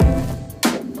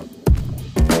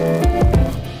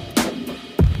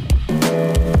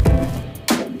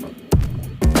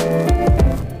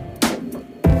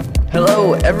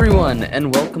everyone,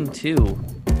 and welcome to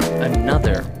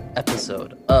another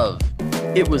episode of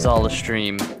It Was All a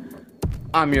Stream.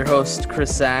 I'm your host,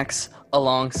 Chris Sachs,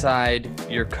 alongside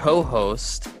your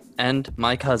co-host and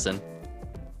my cousin,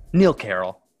 Neil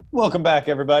Carroll. Welcome back,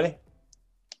 everybody.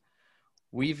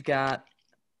 We've got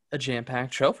a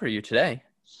jam-packed show for you today.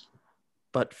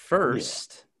 But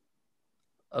first,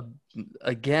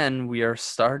 again, we are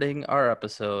starting our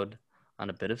episode on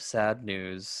a bit of sad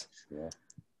news. Yeah.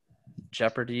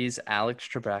 Jeopardy's Alex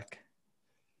Trebek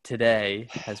today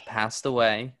has passed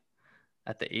away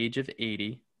at the age of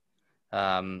 80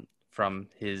 from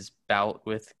his bout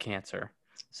with cancer.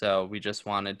 So we just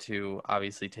wanted to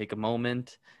obviously take a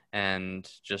moment and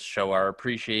just show our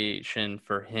appreciation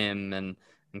for him and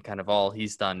kind of all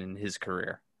he's done in his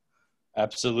career.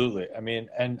 Absolutely. I mean,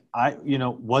 and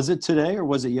was it today or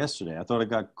was it yesterday? I thought it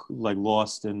got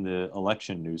lost in the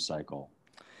election news cycle.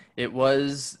 It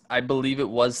was, I believe it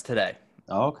was today.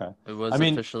 Oh, okay. It was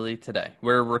officially today.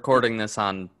 We're recording this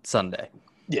on Sunday.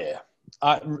 Yeah.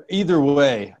 Either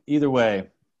way,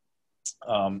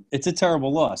 it's a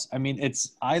terrible loss. I mean,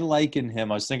 I liken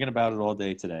him. I was thinking about it all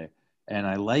day today, and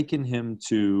I liken him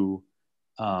to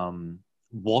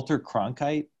Walter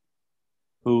Cronkite,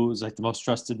 who was like the most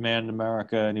trusted man in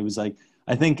America. And he was like,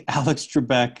 I think Alex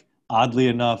Trebek, oddly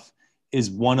enough, is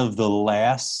one of the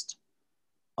last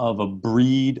of a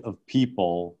breed of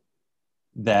people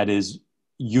that is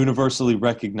universally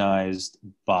recognized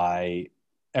by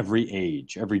every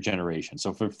age, every generation.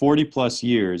 So for 40 plus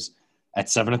years, at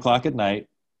 7:00 at night,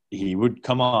 he would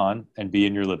come on and be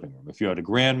in your living room. If you had a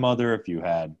grandmother, if you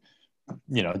had,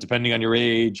 depending on your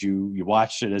age, you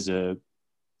watched it as an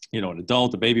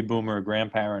adult, a baby boomer, a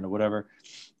grandparent, or whatever.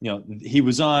 He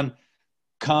was on,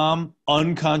 calm,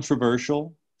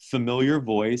 uncontroversial, familiar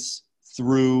voice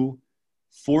through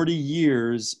 40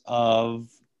 years of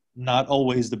not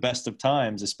always the best of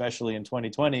times, especially in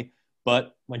 2020.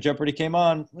 But when Jeopardy came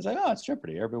on, it was like, oh, it's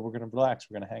Jeopardy. Everybody, we're going to relax.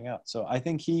 We're going to hang out. So I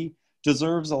think he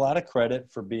deserves a lot of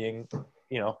credit for being,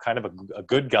 kind of a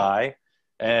good guy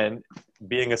and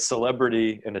being a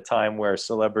celebrity in a time where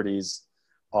celebrities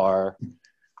are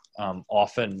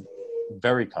often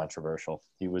very controversial.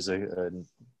 He was a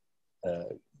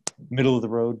middle of the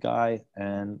road guy,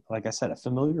 and like I said, a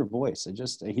familiar voice.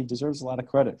 He deserves a lot of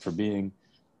credit for being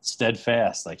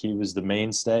steadfast. Like, he was the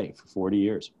mainstay for 40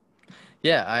 years.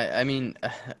 Yeah, I mean,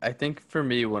 I think for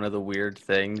me, one of the weird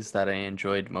things that I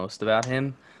enjoyed most about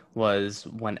him was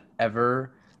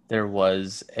whenever there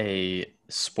was a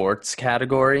sports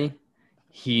category,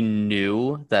 he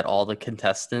knew that all the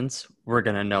contestants were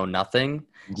going to know nothing,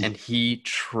 and he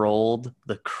trolled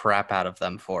the crap out of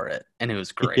them for it. And it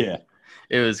was great. Yeah.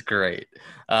 It was great.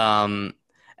 And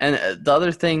the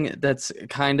other thing that's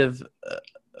kind of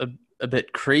a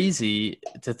bit crazy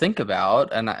to think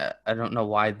about, and I don't know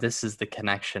why this is the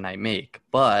connection I make,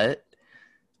 but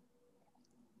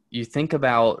you think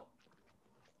about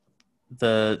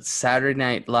the Saturday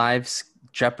Night Live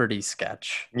Jeopardy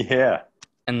sketch. Yeah.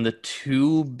 And the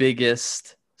two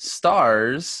biggest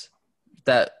stars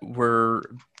that were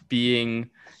being,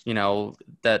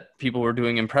 that people were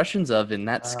doing impressions of in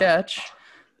that sketch,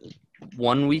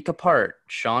 1 week apart,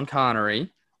 Sean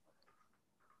Connery,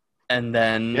 and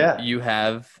then you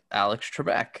have Alex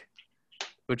Trebek,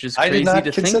 which is crazy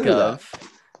to think of.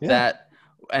 That.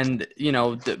 And,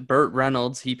 Burt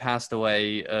Reynolds, he passed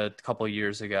away a couple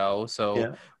years ago.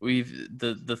 So we've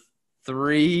the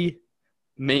three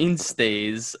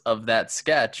mainstays of that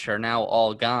sketch are now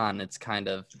all gone. It's kind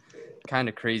of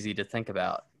crazy to think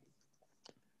about.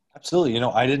 Absolutely.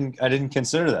 I didn't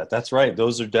consider that. That's right.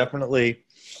 Those are definitely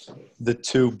the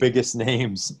two biggest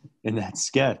names in that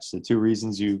sketch. The two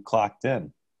reasons you clocked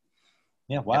in.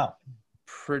 Yeah. Wow.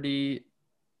 Pretty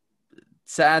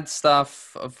sad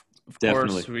stuff. Of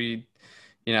course, we,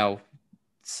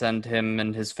 send him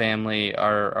and his family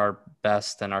our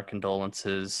best and our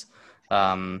condolences.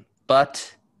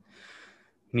 But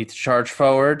we need to charge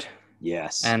forward.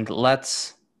 Yes. And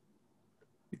let's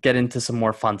get into some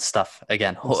more fun stuff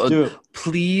again. Let's do it.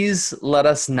 Please let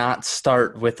us not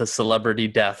start with a celebrity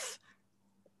death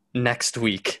next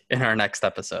week in our next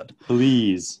episode.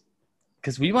 Please.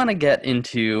 Because we want to get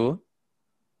into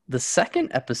the second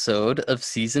episode of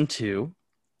season 2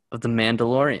 of The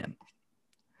Mandalorian.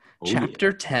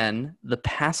 Chapter 10, The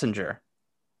Passenger.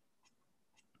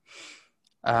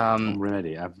 I'm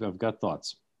ready. I've got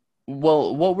thoughts.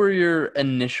 Well, what were your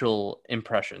initial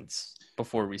impressions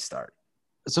before we start?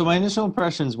 So my initial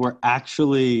impressions were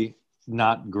actually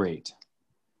not great.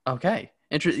 Okay.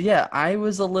 Yeah, I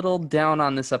was a little down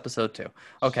on this episode too.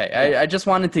 Okay, Yeah. I just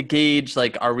wanted to gauge,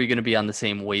 like, are we going to be on the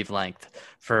same wavelength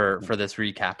for this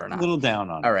recap or A not? little down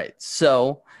on All it. right.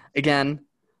 So again,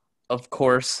 of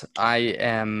course, I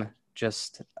am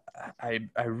just I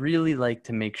really like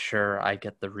to make sure I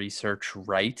get the research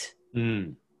right.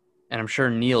 Mm. And I'm sure,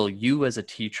 Neil, you as a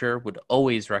teacher would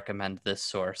always recommend this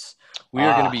source. We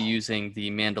are going to Ah, be using the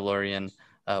Mandalorian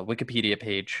Wikipedia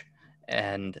page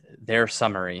and their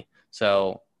summary.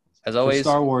 So, as for always,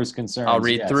 Star Wars I'll concerns,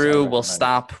 read yes, I through. We'll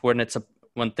recommend it. stop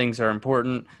when things are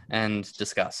important and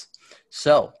discuss.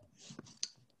 So,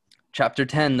 Chapter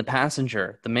 10, The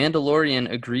Passenger. The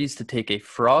Mandalorian agrees to take a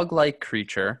frog-like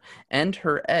creature and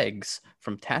her eggs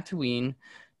from Tatooine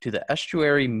to the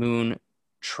estuary moon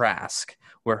Trask,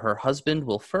 where her husband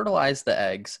will fertilize the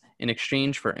eggs in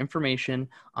exchange for information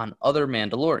on other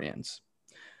Mandalorians.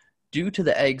 Due to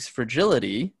the eggs'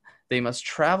 fragility, they must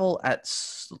travel at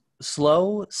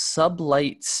slow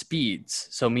sublight speeds,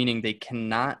 so meaning they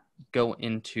cannot go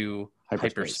into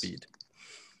Hyperspace. hyperspeed.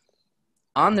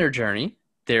 On their journey,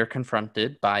 they are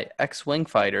confronted by X-Wing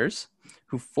fighters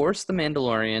who force the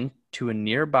Mandalorian to a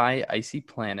nearby icy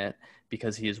planet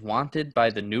because he is wanted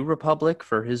by the New Republic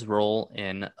for his role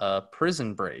in a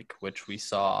prison break, which we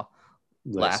saw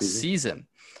last season.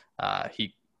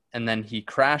 And then he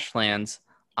crash lands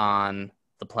on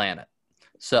the planet.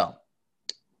 So,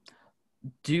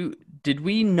 did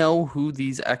we know who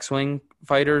these X-Wing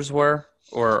fighters were,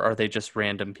 or are they just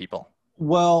random people?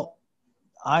 Well,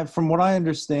 from what I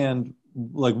understand,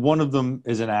 like one of them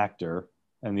is an actor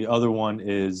and the other one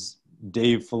is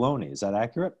Dave Filoni. Is that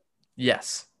accurate?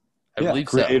 Yes, I believe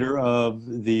creator so.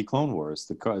 of the Clone Wars,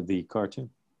 the cartoon,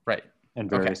 Right, and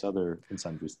various other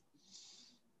sundries.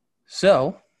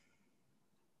 So,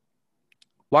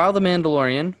 while the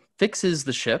Mandalorian fixes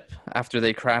the ship after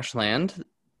they crash land,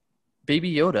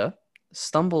 Baby Yoda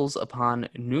stumbles upon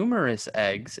numerous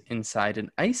eggs inside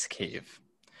an ice cave,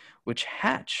 which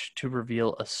hatch to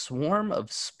reveal a swarm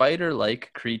of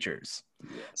spider-like creatures.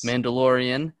 Yes.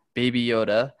 Mandalorian, Baby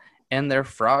Yoda, and their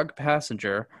frog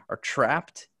passenger are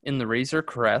trapped in the Razor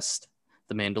Crest,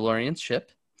 the Mandalorian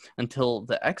ship, until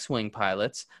the X-Wing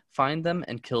pilots find them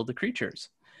and kill the creatures.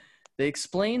 They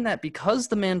explain that because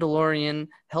the Mandalorian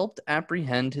helped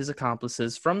apprehend his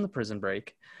accomplices from the prison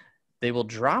break, they will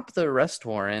drop the arrest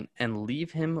warrant and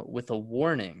leave him with a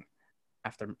warning.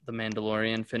 After the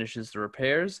Mandalorian finishes the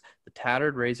repairs, the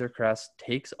tattered Razor Crest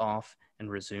takes off and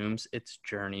resumes its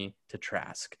journey to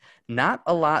Trask. Not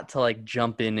a lot to like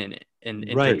jump in and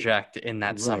interject in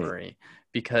that summary,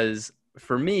 because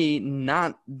for me,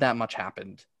 not that much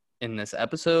happened in this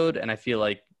episode, and I feel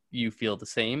like you feel the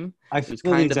same. It was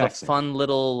kind of a fun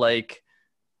little, like,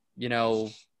 you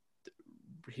know,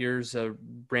 here's a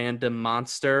random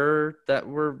monster that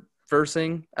we're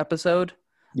versing episode.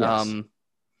 Yes.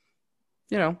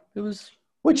 You know,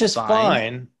 which is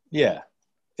fine. Yeah.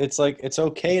 It's like, it's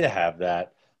okay to have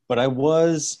that. But I don't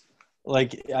want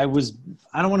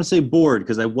to say bored,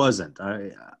 because I wasn't.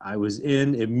 I was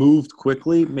it moved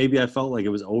quickly. Maybe I felt like it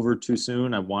was over too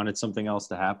soon. I wanted something else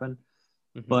to happen.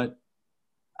 Mm-hmm. But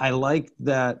I like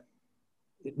that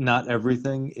not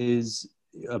everything is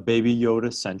a Baby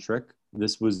Yoda centric.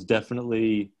 This was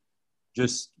definitely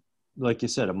just, like you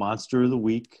said, a monster of the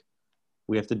week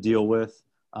we have to deal with.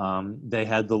 They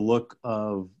had the look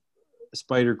of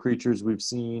spider creatures we've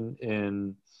seen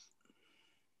in,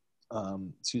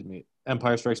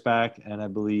 Empire Strikes Back, and I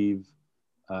believe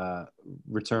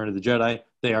Return of the Jedi.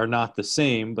 They are not the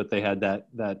same, but they had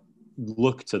that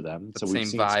look to them. So we've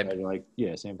seen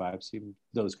vibe. Same vibe. Seen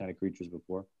those kind of creatures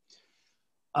before.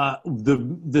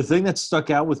 The thing that stuck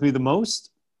out with me the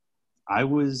most, I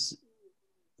was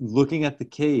looking at the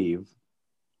cave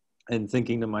and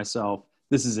thinking to myself,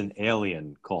 this is an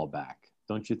Alien callback,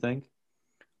 don't you think?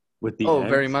 With the eggs?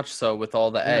 Very much so, with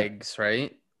all the eggs,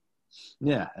 right?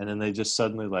 Yeah, and then they just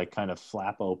suddenly like kind of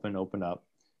flap open up.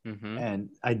 Mm-hmm. And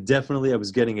I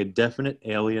was getting a definite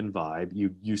Alien vibe.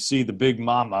 You see the big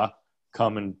mama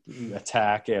come and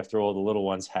attack after all the little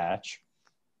ones hatch.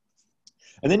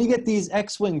 And then you get these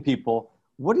X-Wing people.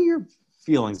 What are your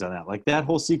feelings on that? Like that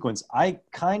whole sequence, I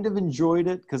kind of enjoyed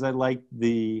it because I liked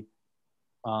the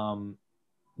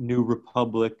New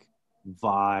Republic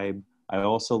vibe. I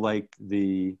also liked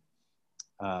the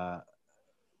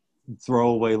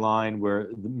throwaway line where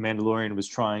the Mandalorian was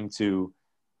trying to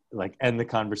like end the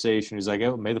conversation. He's like,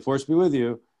 "Oh, may the Force be with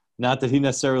you." Not that he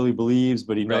necessarily believes,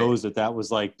 but he knows that was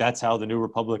like, that's how the New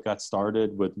Republic got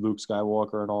started with Luke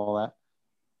Skywalker and all that.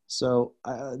 So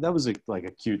that was like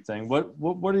a cute thing.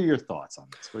 What are your thoughts on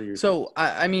this?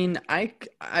 I mean,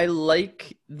 I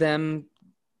like them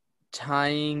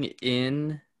tying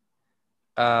in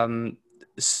um,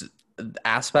 s-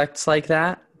 aspects like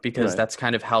that, because Right. that's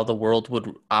kind of how the world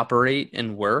would operate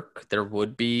and work. There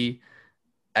would be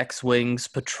X-wings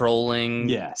patrolling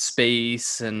Yes.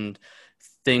 space and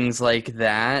things like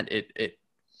that. It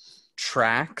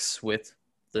tracks with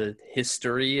the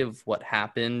history of what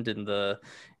happened in the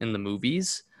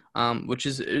movies, which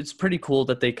is it's pretty cool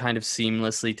that they kind of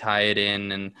seamlessly tie it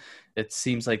in, and it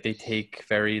seems like they take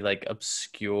very like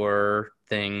obscure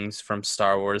things from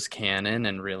Star Wars canon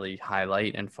and really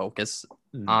highlight and focus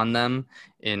Mm. on them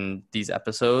in these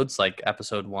episodes, like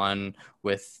episode 1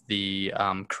 with the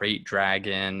crate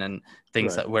dragon and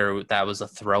things Right. that where that was a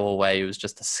throwaway. It was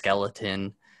just a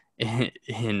skeleton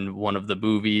in one of the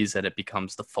movies, and it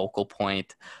becomes the focal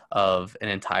point of an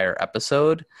entire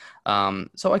episode.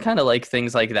 So I kind of like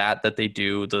things like that they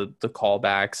do, the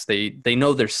callbacks. They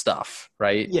know their stuff,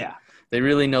 right? Yeah. They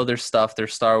really know their stuff, their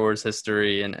Star Wars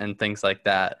history and things like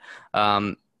that.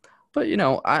 But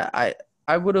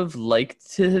I would have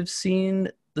liked to have seen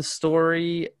the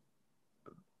story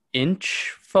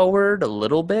inch forward a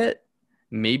little bit.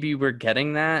 Maybe we're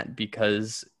getting that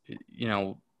because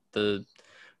the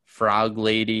frog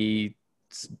lady's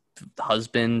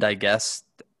husband, I guess,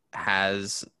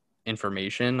 has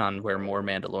information on where more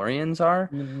Mandalorians are.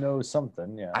 Know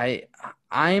something. Yeah.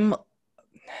 I'm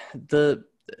the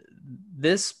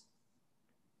this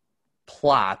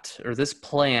plot or this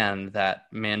plan that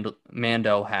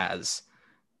Mando has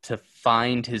to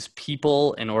find his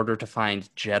people in order to find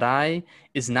Jedi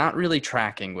is not really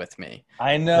tracking with me.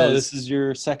 I know this is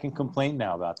your second complaint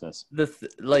now about this.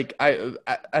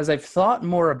 As I've thought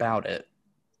more about it,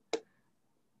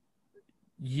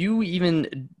 you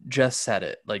even just said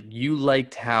it. Like, you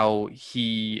liked how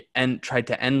he tried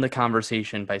to end the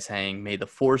conversation by saying, "May the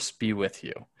Force be with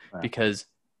you," Right. because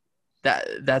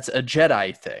that's a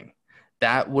Jedi thing.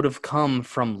 That would have come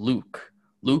from Luke.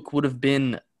 Luke would have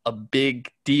been a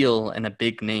big deal and a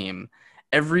big name.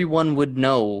 Everyone would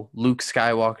know Luke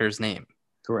Skywalker's name.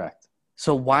 Correct.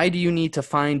 So why do you need to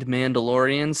find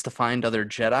Mandalorians to find other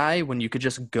Jedi when you could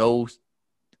just go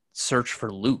search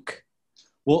for Luke?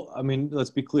 Well, I mean,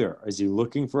 let's be clear. Is he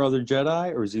looking for other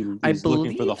Jedi, or is he I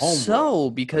looking for the believe home?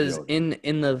 so, because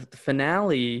in the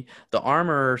finale, the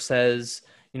armor says,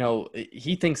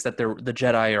 he thinks that the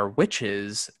Jedi are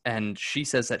witches, and she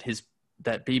says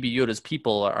that Baby Yoda's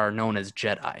people are known as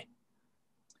Jedi.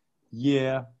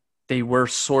 Yeah. They were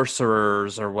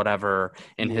sorcerers or whatever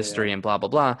in history and blah, blah,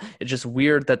 blah. It's just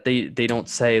weird that they don't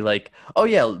say like, oh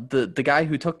yeah, the guy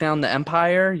who took down the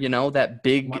Empire, that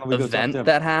big event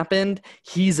that happened,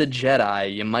 he's a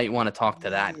Jedi. You might want to talk to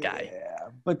that guy. Yeah,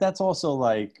 but that's also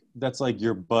like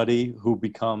your buddy who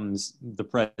becomes the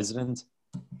president.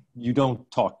 You don't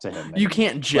talk to him anymore. You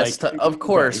can't just, of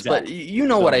course, right, exactly.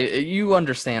 But you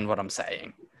understand what I'm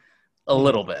saying a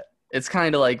little bit. It's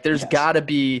kind of like there's got to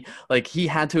be like he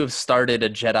had to have started a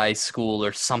Jedi school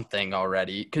or something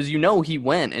already, because he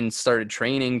went and started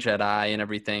training Jedi and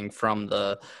everything from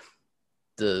the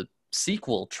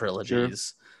sequel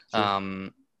trilogies. Sure.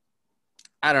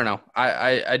 I don't know.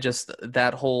 I just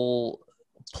that whole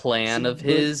plan of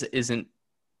his isn't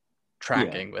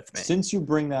tracking with me. Since you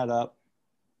bring that up,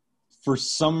 for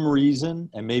some reason,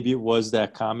 and maybe it was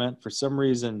that comment, for some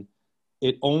reason,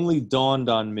 it only dawned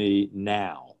on me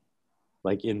now,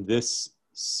 like in this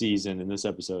season, in this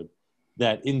episode,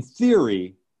 that in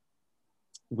theory,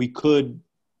 we could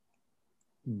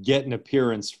get an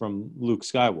appearance from Luke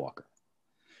Skywalker.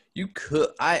 You could.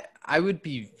 I would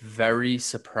be very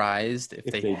surprised if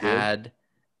they had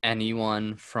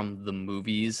anyone from the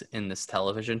movies in this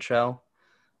television show.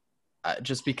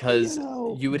 Just because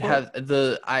you would have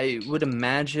I would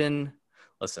imagine,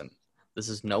 listen, this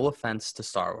is no offense to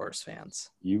Star Wars fans.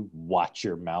 You watch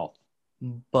your mouth.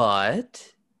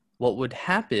 But what would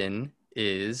happen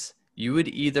is you would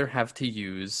either have to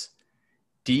use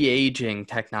de-aging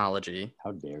technology.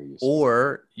 How dare you?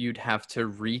 Or you'd have to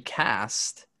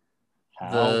recast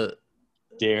the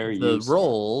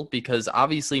role, because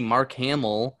obviously Mark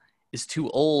Hamill is too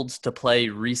old to play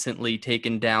recently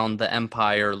taken down the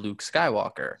Empire Luke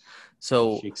Skywalker.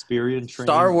 So Shakespearean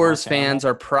Star Wars fans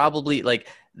are probably like,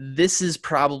 this is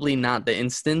probably not the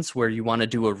instance where you want to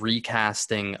do a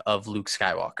recasting of Luke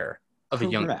Skywalker of a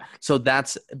young. So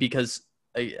that's because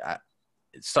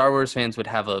Star Wars fans would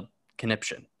have a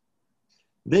conniption.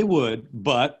 They would,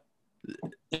 but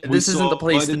this isn't the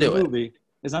place to do it.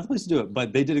 It's not the place to do it,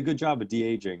 but they did a good job of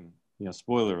de-aging.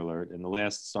 Spoiler alert, in the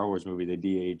last Star Wars movie, they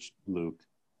de-aged Luke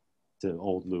to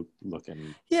old Luke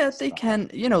looking. Yeah, they can,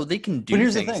 they can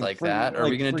do things like that. Are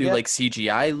we going to do like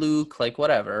CGI Luke, like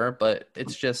whatever, but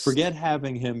it's just. Forget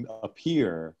having him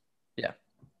appear. Yeah.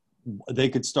 they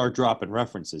could start dropping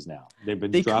references now. They've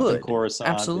been They dropping could. Coruscant,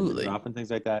 they've Absolutely. been dropping things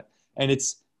like that, and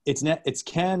it's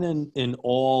canon in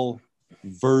all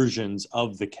versions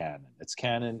of the canon. It's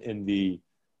canon in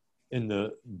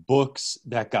the books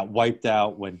that got wiped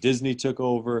out when Disney took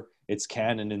over. It's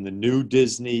canon in the new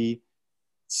Disney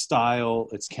style.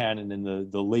 It's canon in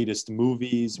the latest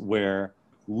movies where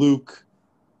Luke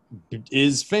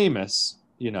is famous,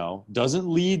 doesn't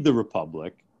lead the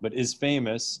Republic, but is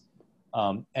famous,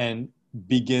 and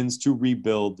begins to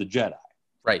rebuild the Jedi.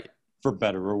 Right. For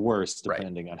better or worse,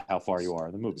 depending on how far you are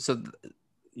in the movie. So,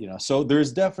 so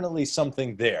there's definitely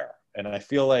something there. And I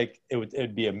feel like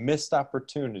it'd be a missed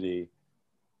opportunity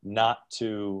not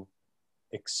to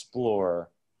explore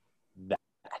that.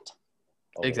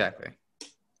 Exactly.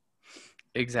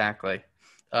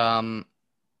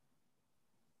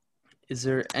 Is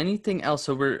there anything else?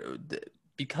 So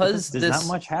because there's not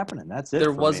much happening. That's it.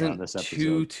 There for wasn't me on this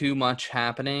episode. too much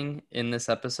happening in this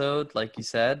episode, like you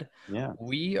said. Yeah.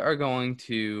 We are going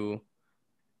to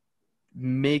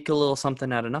make a little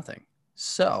something out of nothing.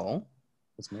 So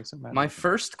let's make some. My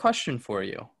first question for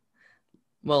you.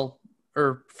 Well,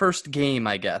 or first game,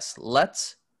 I guess.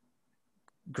 Let's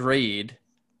grade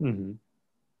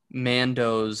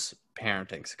Mando's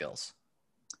parenting skills.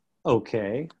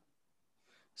 Okay.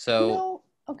 So,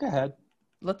 go ahead.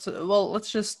 Let's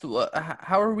just.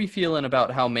 How are we feeling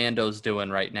about how Mando's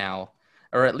doing right now,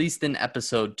 or at least in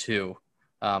episode 2,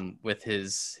 with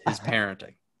his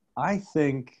parenting? I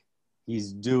think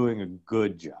he's doing a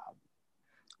good job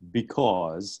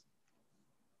because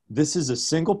this is a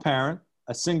single parent,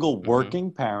 a single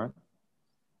working parent,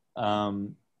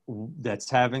 that's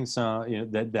having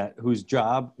some, that whose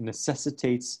job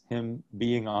necessitates him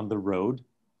being on the road.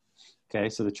 Okay,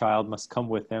 so the child must come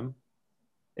with him.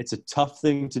 It's a tough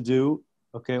thing to do.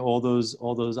 Okay, all those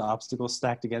obstacles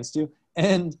stacked against you.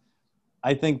 And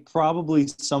I think probably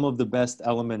some of the best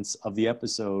elements of the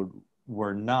episode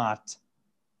were not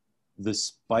the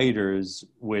spiders,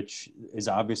 which is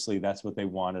obviously that's what they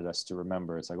wanted us to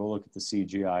remember. It's like, oh, look at the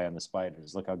CGI on the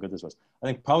spiders. Look how good this was. I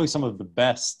think probably some of the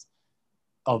best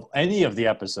of any of the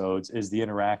episodes is the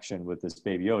interaction with this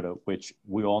Baby Yoda, which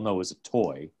we all know is a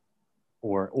toy,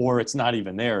 or it's not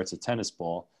even there. It's a tennis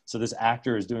ball. So this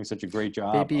actor is doing such a great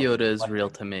job. Baby Yoda is real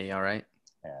to me. All right.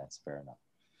 Yeah, that's fair enough.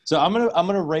 So I'm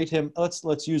gonna rate him.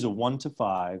 Let's use a 1 to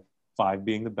 5. 5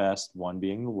 being the best, 1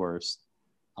 being the worst.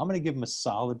 I'm gonna give him a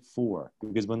solid 4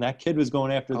 because when that kid was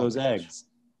going after those eggs,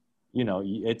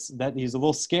 it's that he's a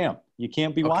little scamp. You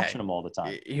can't be watching him all the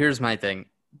time. Here's my thing: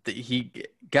 he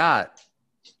got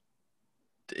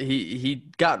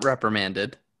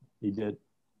reprimanded. He did.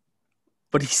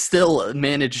 But he still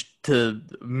managed to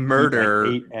murder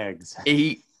 8 eggs.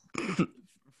 8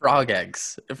 frog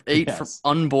eggs. 8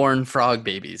 unborn frog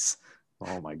babies.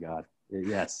 Oh my God.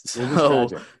 Yes. It was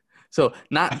tragic. So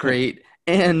not great.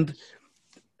 And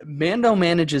Mando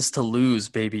manages to lose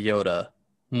Baby Yoda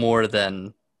more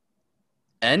than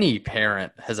any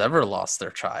parent has ever lost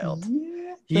their child.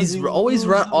 Yeah, he's always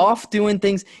run off doing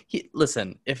things.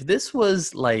 Listen, if this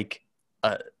was like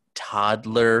a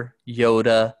toddler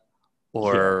Yoda,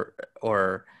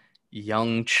 or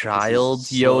young child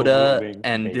Yoda,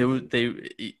 and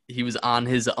he was on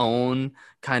his own,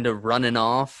 kind of running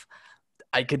off,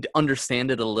 I could understand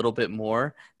it a little bit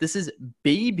more. This is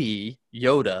Baby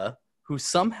Yoda who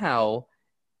somehow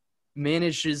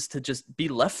manages to just be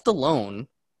left alone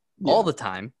all the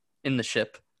time in the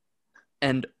ship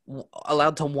and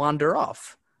allowed to wander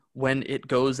off when it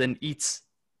goes and eats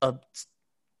a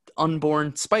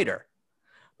unborn spider.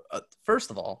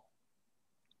 First of all,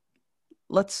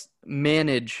 let's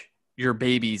manage your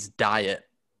baby's diet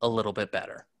a little bit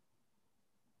better.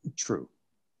 True.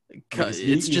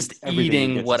 It's just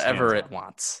eating whatever it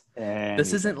wants.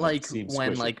 This isn't like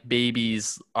when like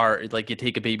babies are like you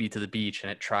take a baby to the beach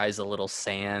and it tries a little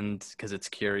sand because it's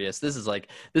curious. This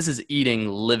is eating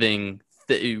living.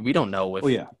 We don't know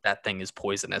if that thing is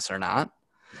poisonous or not.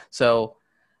 So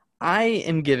I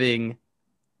am giving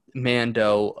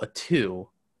Mando a 2.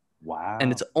 Wow.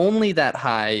 And it's only that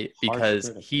high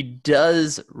because he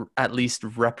does at least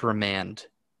reprimand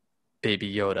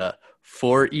Baby Yoda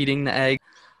for eating the egg.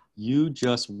 You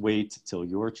just wait till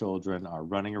your children are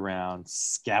running around,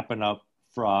 scapping up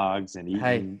frogs and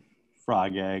eating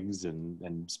frog eggs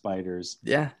and spiders.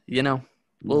 Yeah,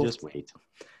 we'll just wait.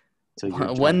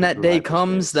 When that day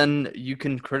comes, then you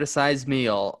can criticize me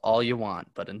all you want.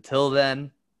 But until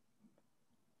then,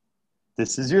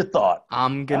 this is your thought.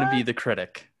 I'm going to be the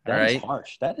critic. That is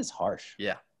harsh. That is harsh.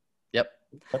 Yeah. Yep.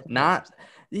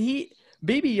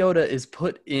 Baby Yoda is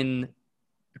put in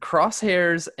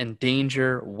crosshairs and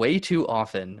danger way too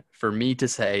often for me to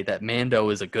say that Mando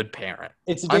is a good parent.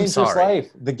 It's a I'm dangerous sorry.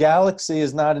 life. The galaxy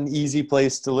is not an easy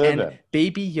place to live And in.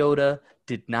 Baby Yoda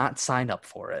did not sign up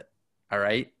for it. All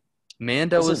right?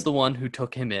 Mando is Listen, the one who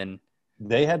took him in.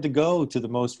 they had to go to the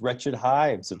most wretched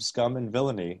hives of scum and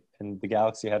villainy, and the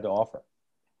galaxy had to offer.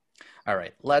 All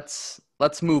right, let's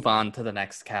move on to the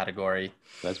next category.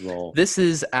 Let's roll. This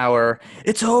is our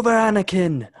 "It's over,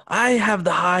 Anakin. I have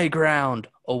the high ground"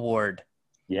 award.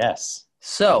 Yes. I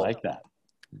So like that.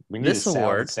 We need this a sound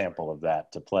award, sample of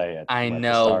that to play at. I at the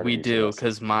know start of we each do of this.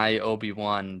 because my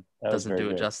Obi-Wan That was doesn't very do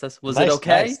it good. justice. Was Nice, it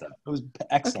okay? nice, though. It was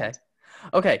excellent.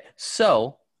 Okay.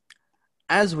 So,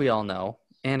 as we all know,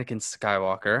 Anakin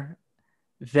Skywalker,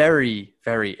 very,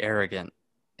 very arrogant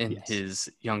in Yes.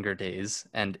 his younger days,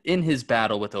 and in his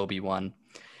battle with Obi-Wan,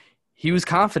 he was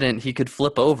confident he could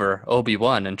flip over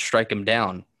Obi-Wan and strike him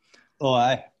down.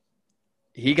 Oh,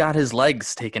 He got his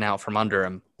legs taken out from under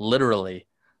him, literally,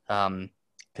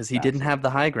 because he didn't have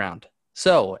the high ground.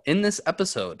 So, in this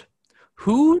episode,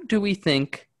 who do we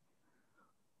think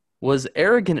was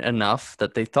arrogant enough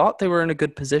that they thought they were in a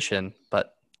good position,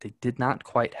 but they did not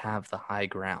quite have the high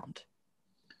ground?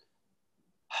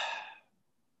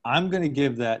 I'm going to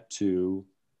give that to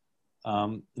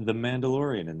the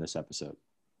Mandalorian in this episode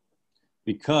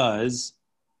because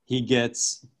he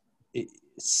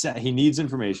needs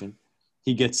information.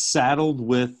 He gets saddled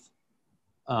with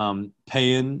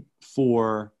paying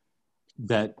for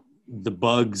the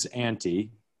bug's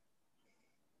ante,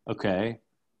 okay,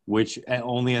 which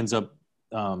only ends up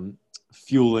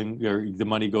fueling, or the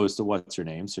money goes to what's her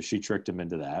name. So she tricked him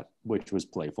into that, which was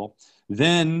playful.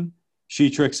 Then she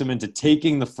tricks him into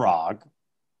taking the frog,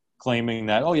 claiming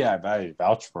that, oh yeah, I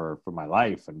vouch for my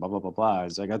life and blah, blah, blah, blah.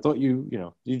 It's like, I thought you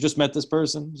just met this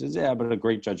person. He says, yeah, but a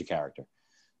great judge of character.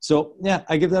 So yeah,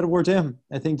 I give that award to him.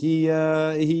 I think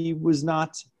he was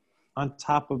not on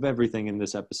top of everything in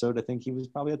this episode. I think he was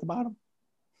probably at the bottom.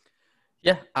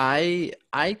 Yeah, I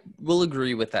will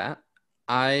agree with that.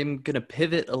 I'm going to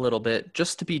pivot a little bit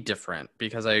just to be different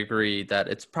because I agree that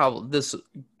it's probably this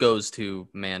goes to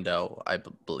Mando, I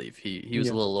believe. He was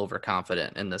a little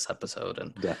overconfident in this episode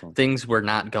and Definitely. things were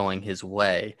not going his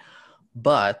way.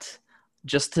 But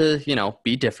just to,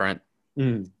 be different,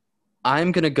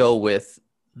 I'm going to go with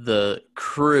the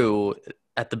crew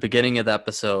at the beginning of the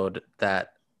episode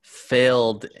that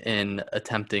failed in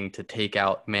attempting to take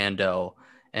out Mando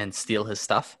and steal his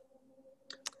stuff.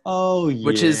 Oh, yeah.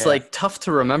 Which is like tough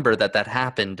to remember that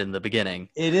happened in the beginning.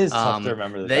 It is tough to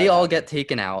remember that. They all get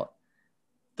taken out.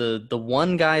 The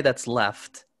one guy that's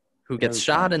left who gets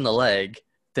shot in the leg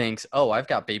thinks, "Oh, I've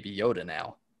got Baby Yoda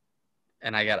now,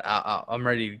 and I'm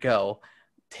ready to go."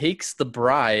 Takes the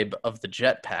bribe of the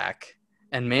jetpack,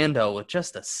 and Mando with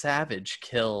just a savage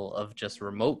kill of just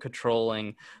remote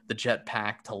controlling the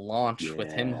jetpack to launch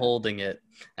with him holding it,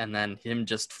 and then him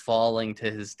just falling to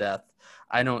his death.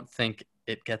 I don't think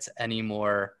it gets any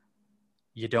more,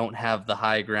 you don't have the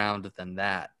high ground than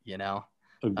that,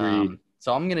 Agreed.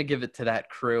 So I'm going to give it to that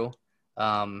crew.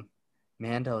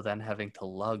 Mando then having to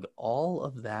lug all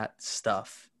of that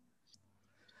stuff.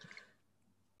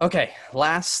 Okay,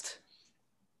 last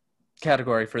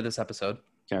category for this episode.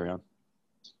 Carry on.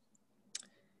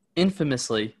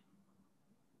 Infamously,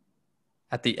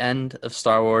 at the end of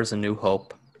Star Wars A New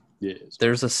Hope,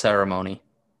 there's a ceremony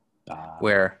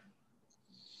where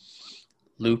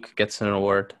Luke gets an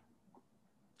award.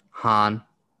 Han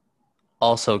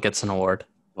also gets an award.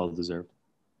 Well deserved.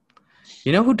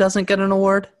 You know who doesn't get an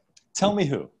award? Tell me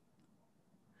who.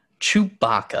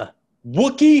 Chewbacca.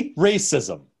 Wookiee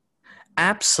racism.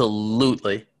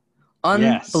 Absolutely.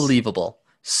 Unbelievable.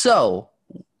 Yes. So,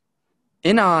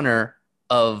 in honor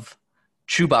of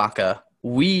Chewbacca,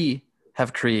 we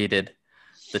have created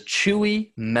the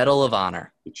Chewie Medal of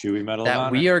Honor. The Chewie Medal of Honor.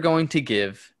 That we are going to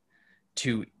give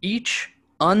to each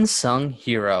unsung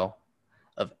hero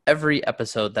of every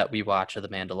episode that we watch of The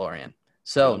Mandalorian.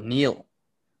 So, Neil,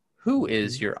 who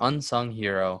is your unsung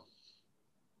hero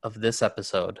of this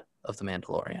episode of The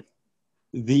Mandalorian?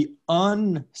 The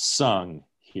unsung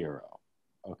hero.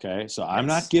 Okay, so I'm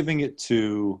not giving it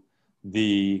to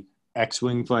the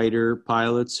X-Wing fighter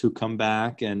pilots who come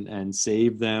back and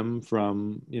save them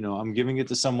from, I'm giving it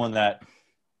to someone that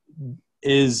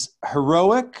is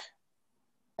heroic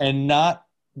and not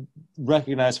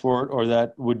recognized for it, or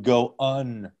that would go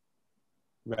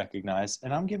unrecognized.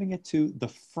 And I'm giving it to the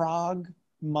Frog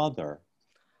Mother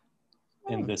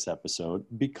in this episode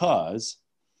because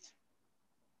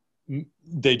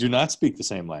they do not speak the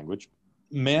same language.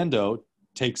 Mando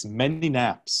takes many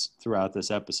naps throughout this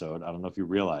episode. I don't know if you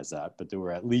realize that, but there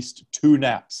were at least 2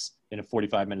 naps in a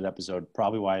 45-minute episode,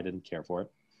 probably why I didn't care for it.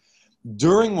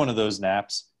 During one of those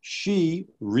naps, she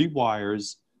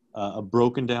rewires a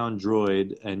broken down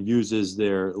droid and uses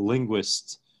their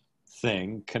linguist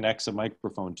thing, connects a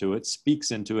microphone to it,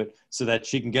 speaks into it so that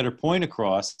she can get her point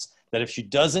across that if she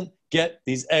doesn't get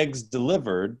these eggs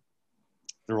delivered,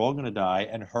 they're all going to die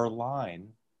and her line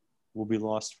will be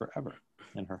lost forever.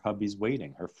 And her hubby's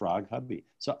waiting, her frog hubby.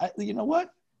 So you know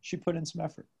what? She put in some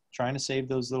effort trying to save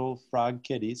those little frog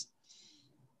kitties.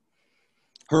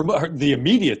 The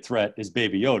immediate threat is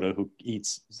Baby Yoda, who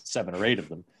eats 7 or 8 of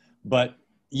them. But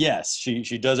yes,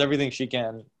 she does everything she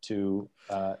can to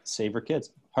save her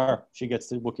kids. She gets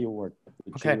the Wookiee award.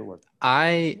 Okay.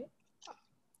 I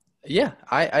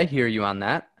hear you on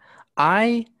that.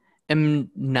 I'm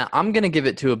going to give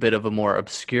it to a bit of a more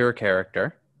obscure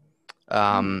character,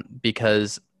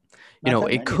 because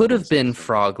it could have been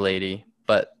Frog Lady,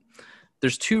 but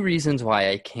there's 2 reasons why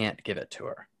I can't give it to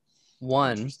her.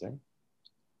 One,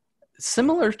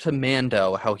 similar to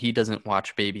Mando, how he doesn't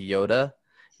watch Baby Yoda,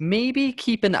 maybe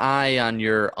keep an eye on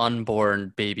your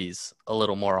unborn babies a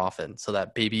little more often so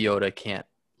that Baby Yoda can't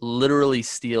literally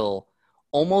steal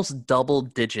almost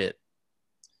double-digit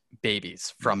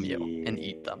babies from you and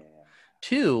eat them.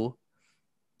 2,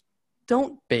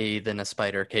 don't bathe in a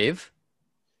spider cave.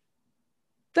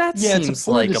 That seems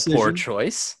like a poor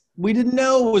choice. We didn't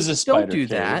know it was a spider cave. Don't do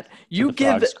that. You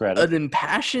give an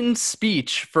impassioned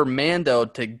speech for Mando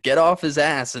to get off his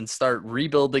ass and start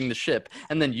rebuilding the ship,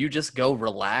 and then you just go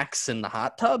relax in the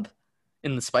hot tub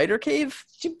in the spider cave?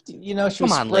 She was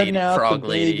spreading out Frog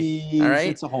Lady. All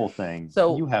right? It's a whole thing.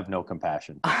 So you have no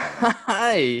compassion.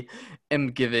 I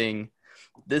am giving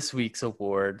this week's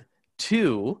award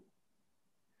to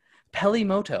Peli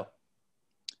Motto,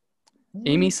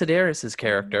 Amy Sedaris'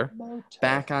 character,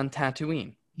 back on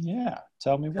Tatooine. Yeah,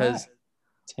 tell me why.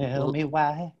 Tell me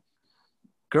why.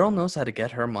 Girl knows how to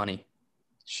get her money.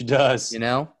 She does.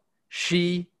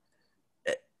 She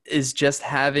is just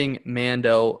having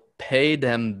Mando pay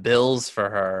them bills for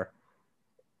her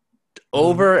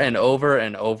over and over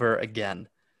and over again.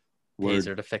 Pays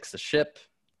her to fix the ship,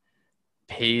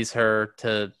 pays her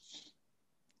to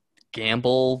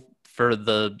gamble for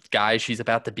the guy she's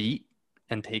about to beat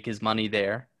and take his money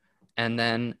there, and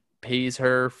then pays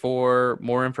her for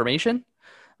more information.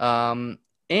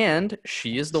 And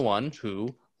she is the one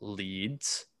who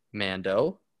leads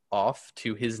Mando off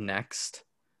to his next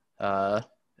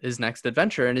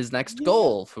adventure and his next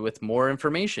goal with more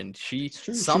information. She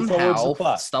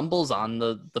somehow stumbles on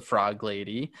the Frog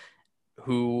Lady,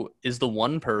 who is the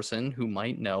one person who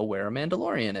might know where a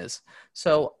Mandalorian is.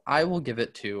 So I will give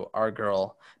it to our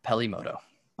girl, Peli Motto.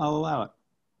 I'll allow it.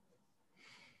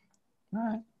 All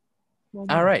right.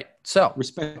 All right. So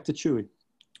respect to Chewie.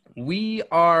 We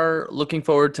are looking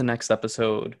forward to next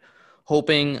episode,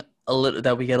 hoping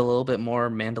that we get a little bit more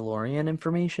Mandalorian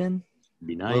information.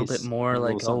 Be nice. A little bit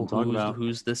more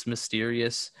who's this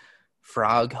mysterious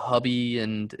frog hubby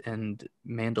and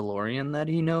Mandalorian that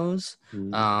he knows.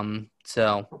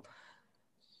 So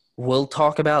we'll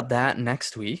talk about that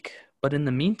next week. But in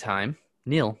the meantime,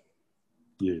 Neil,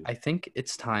 I think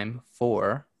it's time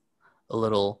for a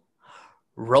little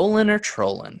rollin' or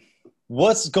trollin'.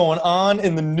 What's going on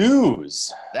in the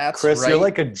news? That's Chris, right. You're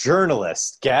like a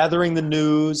journalist, gathering the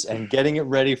news and getting it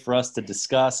ready for us to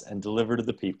discuss and deliver to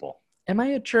the people. Am I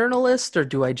a journalist or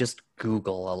do I just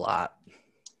Google a lot?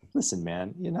 Listen,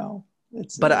 man,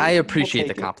 But I appreciate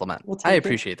the compliment. I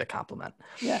appreciate the compliment.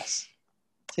 Yes.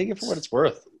 Take it for what it's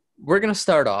worth. We're going to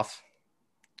start off.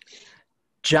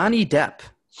 Johnny Depp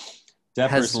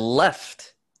has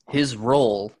left his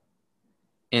role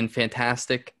in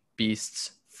Fantastic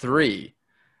Beasts 3.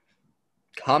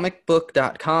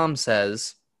 Comicbook.com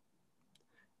says,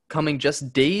 coming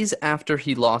just days after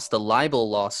he lost a libel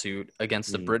lawsuit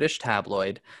against a British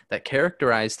tabloid that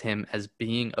characterized him as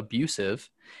being abusive,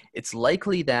 it's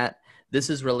likely that this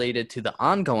is related to the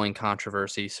ongoing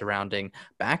controversy surrounding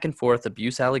back and forth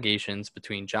abuse allegations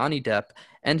between Johnny Depp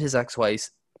and his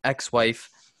ex-wife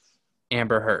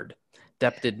Amber Heard.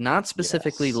 Depp did not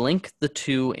specifically link the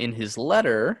two in his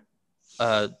letter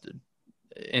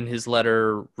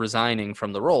resigning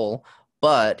from the role,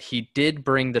 but he did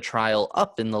bring the trial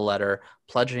up in the letter,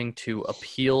 pledging to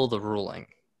appeal the ruling.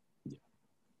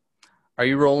 Are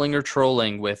you rolling or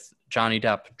trolling with Johnny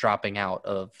Depp dropping out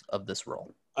of this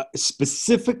role?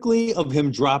 Specifically of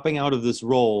him dropping out of this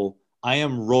role, I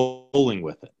am rolling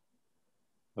with it.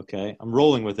 Okay? I'm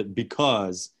rolling with it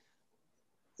because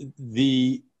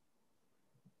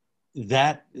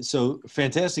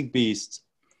Fantastic Beasts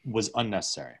was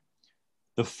unnecessary.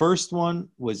 The first one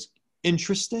was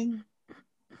interesting.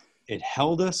 It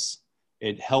held us.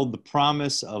 it held the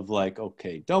promise of like,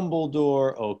 okay,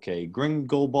 Dumbledore, okay,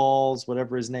 Gringleballs,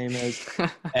 whatever his name is,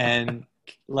 and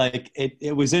like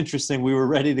it was interesting. We were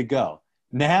ready to go.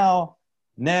 Now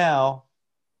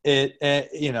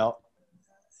you know,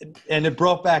 and it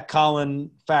brought back Colin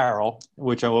Farrell,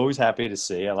 which I'm always happy to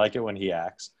see. I like it when he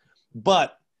acts.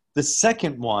 But the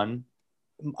second one,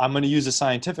 I'm going to use a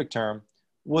scientific term,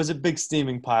 was a big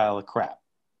steaming pile of crap.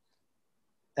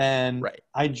 And Right.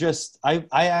 I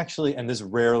actually, and this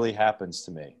rarely happens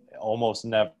to me, almost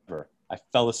never, I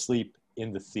fell asleep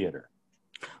in the theater.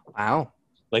 Wow.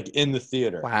 Like in the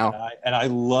theater. Wow. And I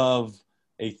love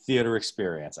a theater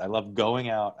experience. I love going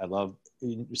out. I love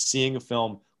seeing a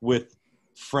film with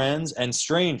friends and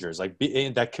strangers, like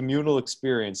that communal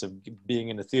experience of being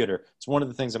in the theater. It's one of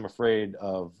the things I'm afraid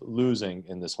of losing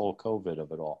in this whole COVID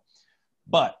of it all.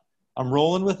 But I'm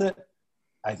rolling with it.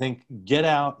 I think Get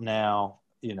Out now,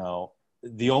 you know,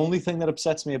 the only thing that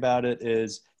upsets me about it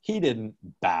is he didn't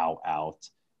bow out.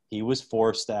 He was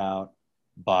forced out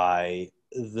by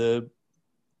the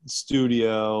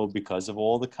studio because of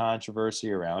all the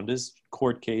controversy around his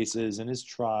court cases and his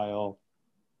trial.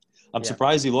 I'm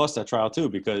surprised he lost that trial too,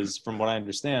 because from what I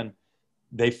understand,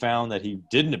 they found that he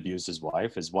didn't abuse his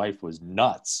wife. His wife was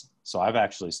nuts. So I've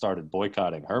actually started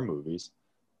boycotting her movies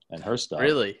and her stuff.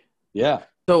 Really? Yeah.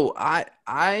 So I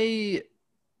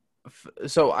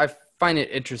find it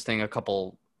interesting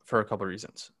for a couple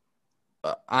reasons.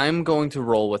 I'm going to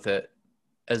roll with it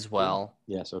as well.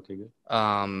 Yes. Okay, good.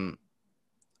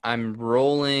 I'm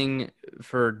rolling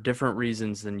for different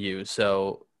reasons than you.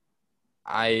 So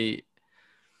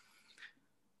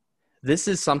this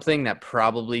is something that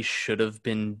probably should have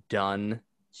been done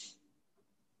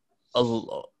a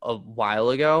while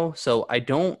ago. So I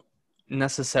don't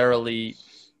necessarily,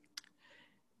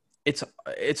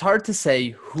 it's hard to say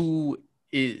who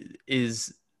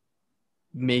is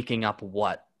making up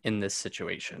what in this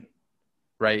situation,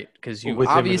 right? Because you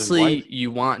obviously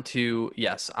you want to,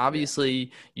 yes,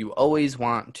 obviously you always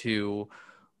want to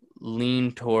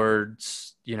lean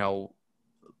towards, you know,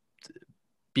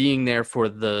 being there for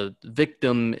the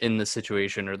victim in the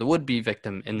situation or the would-be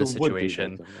victim in the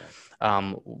situation.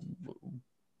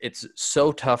 It's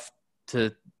so tough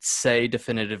to say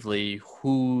definitively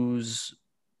who's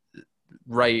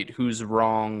right, who's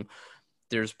wrong.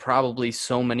 There's probably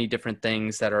so many different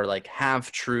things that are like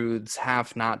half truths,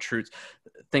 half not truths,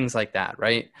 things like that,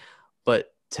 right?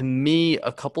 But to me,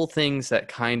 a couple things that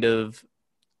kind of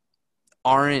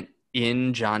aren't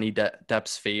in Johnny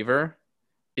Depp's favor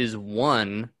is,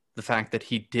 one, the fact that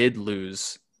he did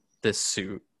lose this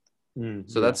suit.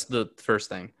 So that's the first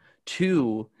thing.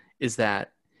 Two is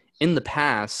that in the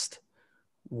past,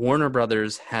 Warner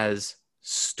Brothers has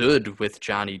stood with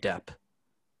Johnny Depp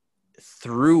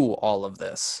through all of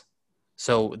this.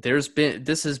 So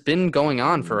this has been going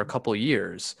on for a couple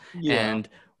years, and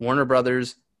Warner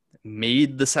Brothers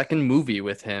made the second movie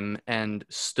with him and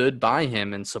stood by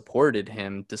him and supported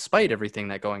him despite everything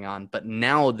that going on. But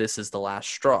now this is the last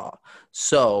straw.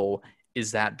 So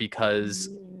is that because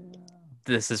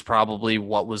this is probably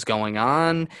what was going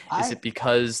on? Is it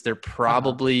because they're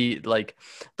probably like,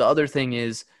 the other thing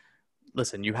is,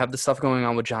 listen, you have the stuff going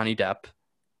on with Johnny Depp.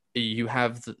 You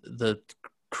have the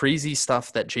crazy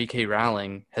stuff that J.K.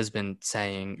 Rowling has been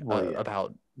saying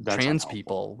about trans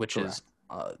people, which is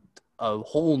a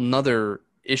whole nother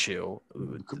issue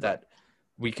that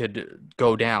we could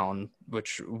go down,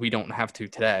 which we don't have to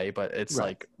today, but it's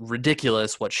like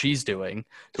ridiculous what she's doing.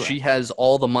 Correct. She has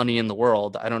all the money in the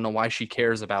world. I don't know why she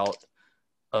cares about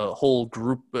a whole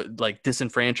group, like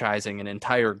disenfranchising an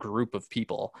entire group of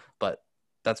people, but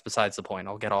that's besides the point.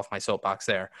 I'll get off my soapbox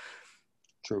there.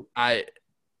 True.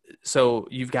 So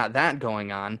you've got that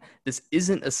going on. This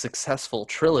isn't a successful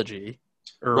trilogy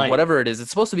or whatever it is. It's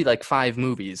supposed to be like 5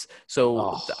 movies.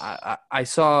 So I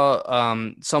saw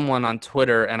someone on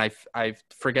Twitter, and I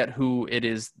forget who it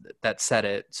is that said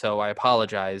it, so I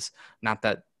apologize. Not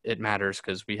that it matters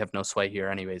because we have no sway here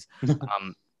anyways.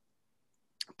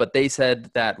 But they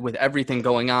said that with everything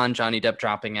going on, Johnny Depp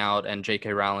dropping out and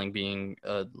J.K. Rowling being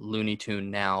a Looney Tune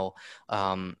now,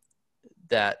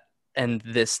 and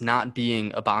this not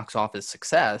being a box office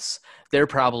success, they're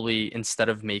probably, instead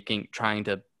of trying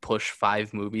to push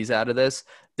 5 movies out of this,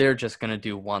 they're just going to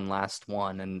do one last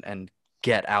one and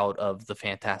get out of the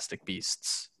Fantastic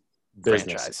Beasts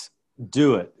franchise.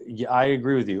 Do it. Yeah, I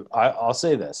agree with you. I'll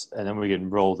say this, and then we can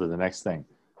roll to the next thing.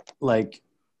 Like,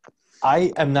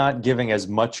 I am not giving as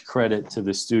much credit to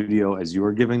the studio as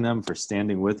you're giving them for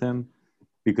standing with him,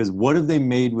 because what have they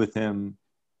made with him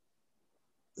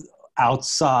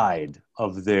outside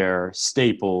of their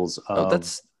staples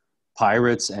of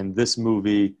Pirates and this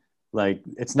movie? Like,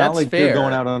 it's not That's like they're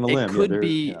going fair. out on a It limb. Yeah, could they're,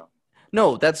 be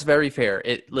no, that's very fair.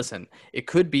 It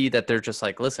could be that they're just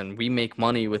like, listen, we make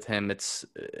money with him.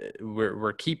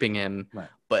 We're keeping him, right.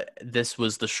 but this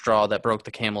was the straw that broke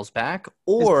the camel's back,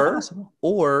 It's possible.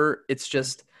 or it's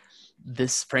just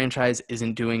this franchise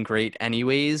isn't doing great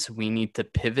anyways. We need to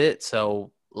pivot,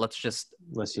 so let's just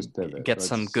Pivot. get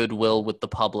some goodwill with the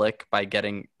public by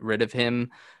getting rid of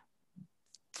him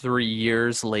 3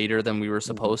 years later than we were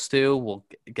supposed to. We'll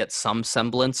get some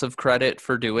semblance of credit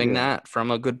for doing that from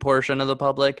a good portion of the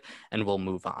public, and we'll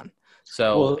move on.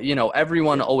 So,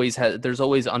 everyone always there's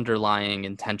always underlying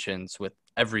intentions with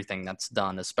everything that's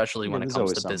done, especially when it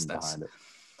comes to business.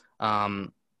 All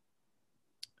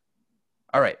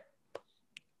right.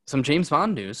 Some James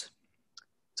Bond news.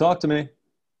 Talk to me.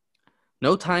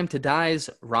 No Time to Die's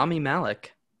Rami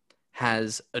Malek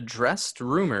has addressed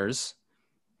rumors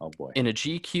in a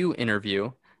GQ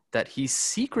interview that he's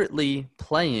secretly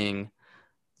playing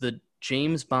the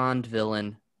James Bond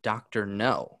villain Dr.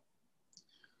 No.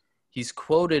 He's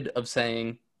quoted of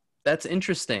saying, "That's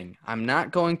interesting. I'm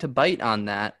not going to bite on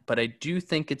that, but I do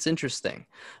think it's interesting.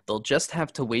 They'll just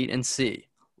have to wait and see.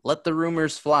 Let the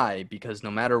rumors fly, because no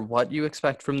matter what you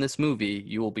expect from this movie,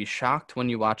 you will be shocked when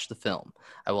you watch the film.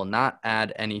 I will not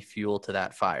add any fuel to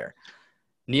that fire."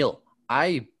 Neil,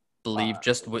 I believe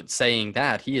just with saying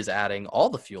that, he is adding all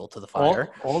the fuel to the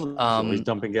fire. He's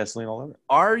dumping gasoline all over.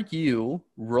 Are you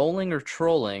rolling or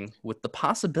trolling with the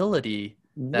possibility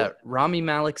that Rami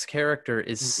Malek's character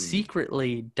is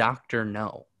secretly Dr.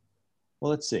 No? Well,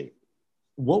 let's see.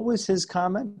 What was his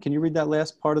comment? Can you read that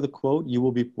last part of the quote? You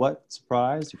will be what?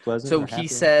 Surprised? You're pleasant? So he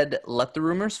said, "Let the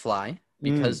rumors fly,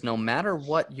 because no matter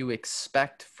what you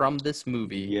expect from this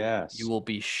movie, you will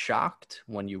be shocked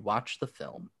when you watch the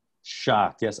film."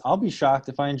 Shocked. Yes, I'll be shocked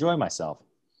if I enjoy myself.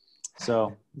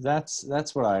 So that's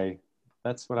what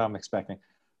I'm expecting.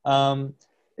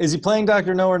 Is he playing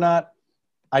Dr. No or not?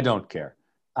 I don't care.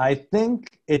 I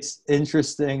think it's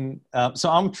interesting. So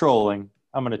I'm trolling.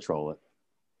 I'm going to troll it.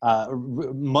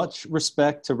 Much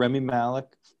respect to Rami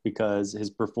Malek, because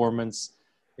his performance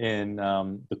in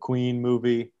the Queen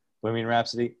movie, Bohemian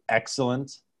Rhapsody,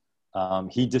 excellent.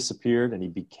 He disappeared and he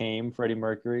became Freddie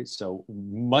Mercury. So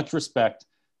much respect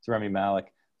to Rami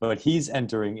Malek, but he's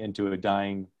entering into a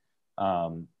dying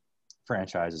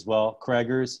franchise as well.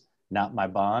 Craigers, not my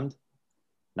Bond.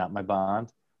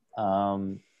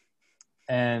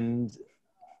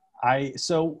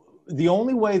 So the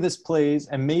only way this plays,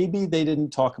 and maybe they didn't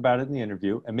talk about it in the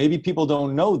interview, and maybe people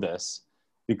don't know this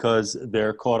because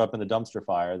they're caught up in the dumpster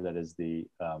fire that is the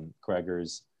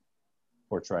Craigers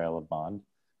portrayal of Bond.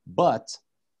 But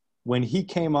when he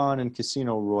came on in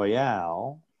Casino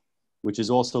Royale, which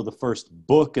is also the first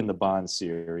book in the Bond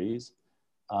series,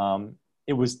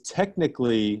 it was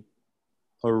technically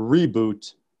a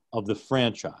reboot of the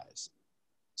franchise.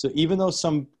 So even though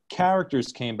some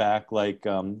characters came back, like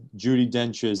Judi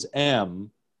Dench's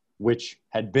M, which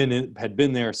had been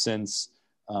there since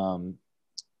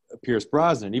Pierce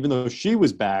Brosnan, even though she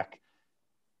was back,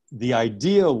 the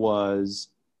idea was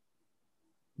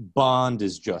Bond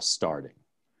is just starting.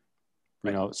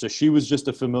 So she was just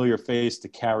a familiar face to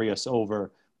carry us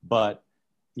over. But,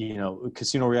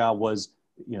 Casino Royale was,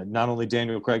 not only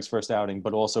Daniel Craig's first outing,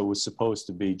 but also was supposed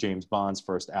to be James Bond's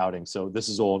first outing. So this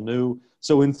is all new.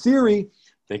 So in theory,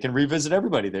 they can revisit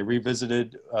everybody. They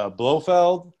revisited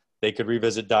Blofeld. They could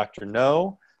revisit Dr.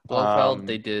 No. Blofeld,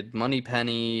 they did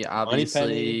Moneypenny,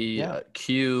 obviously. Moneypenny,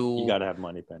 Q. You got to have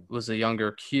Moneypenny. Was a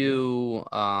younger Q.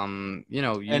 And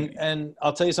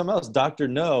I'll tell you something else. Dr.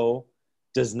 No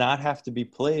does not have to be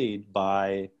played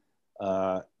by,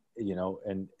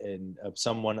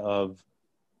 someone of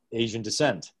Asian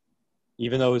descent,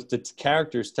 even though the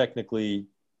character is technically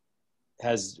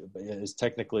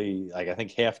like, I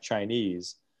think, half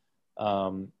Chinese.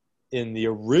 In the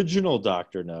original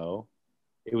Dr. No,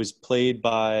 it was played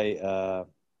by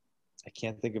I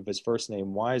can't think of his first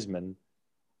name, Wiseman.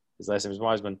 His last name is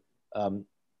Wiseman.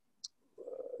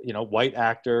 White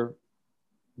actor,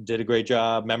 did a great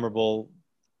job, memorable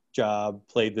job,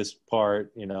 played this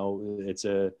part.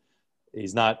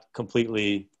 He's not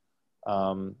completely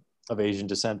of Asian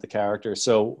descent, the character.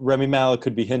 So Rami Malek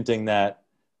could be hinting that,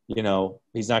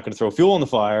 he's not going to throw fuel on the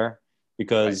fire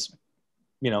because,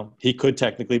 he could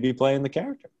technically be playing the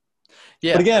character.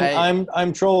 Yeah. But again,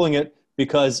 I'm trolling it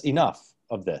because enough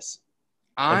of this.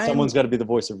 And someone's got to be the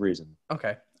voice of reason.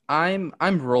 Okay. I'm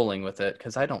rolling with it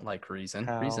because I don't like Reason.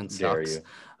 How Reason dare sucks. you?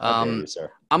 How dare you, Um, sir?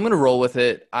 I'm gonna roll with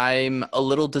it. I'm a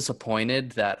little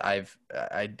disappointed that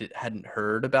hadn't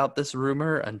heard about this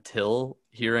rumor until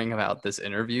hearing about this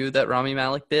interview that Rami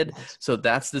Malek did. So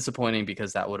that's disappointing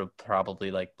because that would have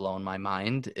probably like blown my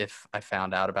mind if I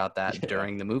found out about that Yeah.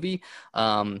 during the movie.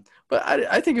 But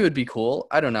I think it would be cool.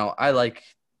 I don't know. I like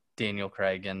Daniel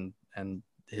Craig and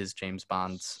his James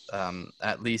Bonds.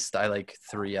 At least I like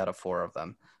 3 out of 4 of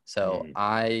them. So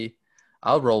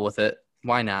I'll roll with it.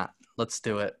 Why not? Let's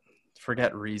do it.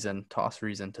 Forget Reason. Toss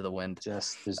Reason to the wind.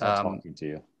 Just there's no talking to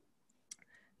you.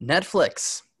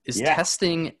 Netflix is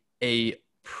testing a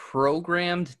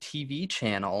programmed TV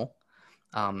channel.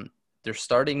 They're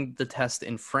starting the test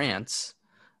in France.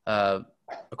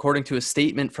 According to a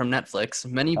statement from Netflix,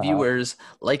 many viewers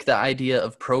like the idea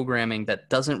of programming that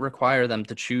doesn't require them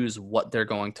to choose what they're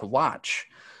going to watch.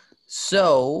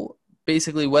 So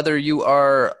basically, whether you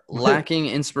are lacking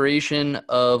inspiration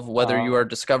of whether you are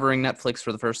discovering Netflix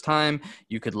for the first time,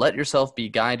 you could let yourself be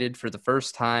guided for the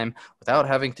first time without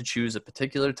having to choose a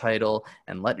particular title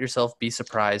and let yourself be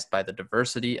surprised by the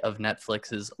diversity of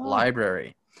Netflix's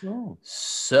library.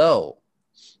 So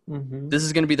this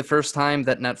is going to be the first time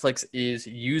that Netflix is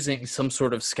using some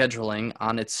sort of scheduling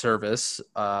on its service.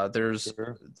 There's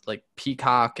like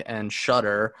Peacock and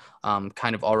Shudder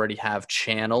kind of already have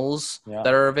channels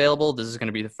that are available. This is going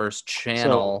to be the first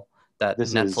channel that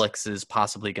Netflix is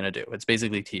possibly going to do. It's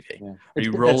basically TV. Yeah. Are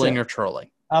you rolling or trolling?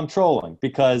 I'm trolling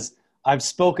because I've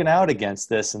spoken out against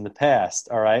this in the past,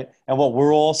 all right? And what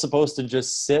we're all supposed to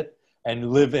just sit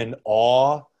and live in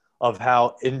awe of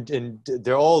how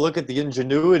they're all look at the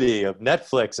ingenuity of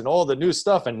Netflix and all the new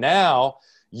stuff. And now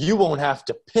you won't have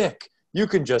to pick. You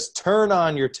can just turn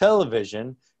on your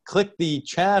television, click the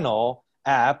channel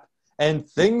app, and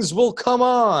things will come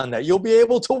on that you'll be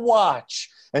able to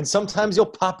watch. And sometimes you'll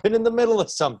pop in the middle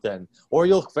of something, or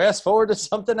you'll fast forward to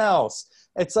something else.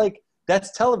 It's like,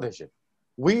 that's television.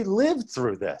 We lived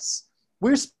through this.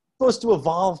 We're supposed to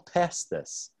evolve past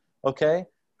this, okay?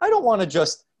 I don't want to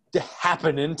just to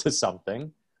happen into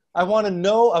something. I want to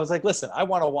know. I was like, listen, I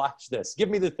want to watch this. Give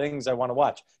me the things I want to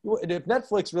watch. If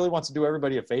Netflix really wants to do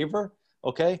everybody a favor,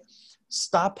 okay,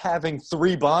 stop having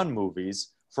 3 Bond movies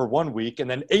for 1 week and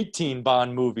then 18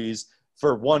 Bond movies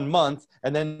for 1 month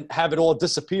and then have it all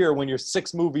disappear when you're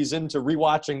 6 movies into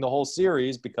rewatching the whole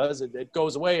series because it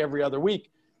goes away every other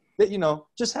week. That,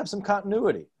 just have some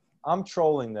continuity. I'm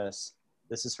trolling this.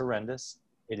 This is horrendous.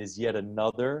 It is yet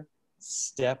another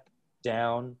step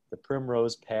down the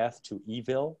primrose path to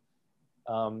evil.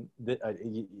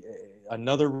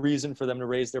 Another reason for them to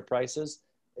raise their prices.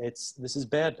 This is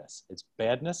badness. It's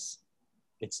badness.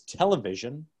 It's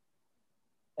television,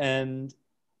 and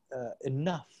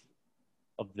enough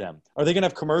of them. Are they going to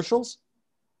have commercials?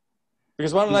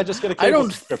 Because why don't I just get a cable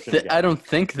subscription again? I don't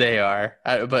think they are,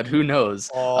 but who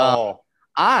knows?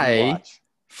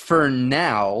 For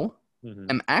now,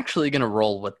 I'm actually going to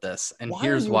roll with this, and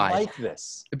here's why. Why do you like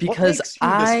this? Because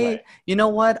you know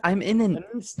what? I'm in an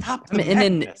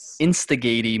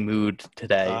instigating mood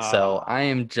today, so I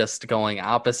am just going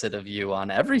opposite of you on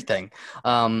everything.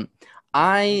 So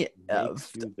I'm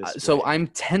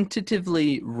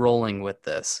tentatively rolling with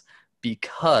this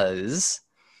because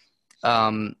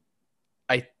I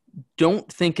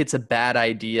don't think it's a bad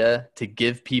idea to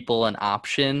give people an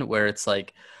option where it's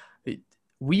like,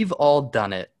 we've all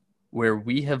done it, where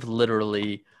we have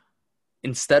literally,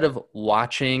 instead of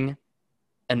watching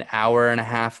an hour and a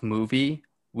half movie,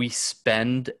 we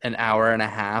spend an hour and a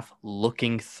half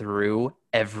looking through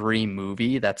every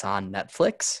movie that's on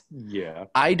Netflix. Yeah.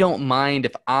 I don't mind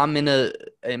if I'm in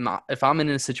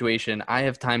a situation, I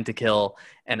have time to kill,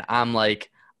 and I'm like,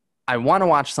 I want to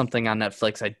watch something on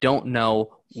Netflix. I don't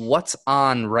know what's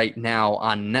on right now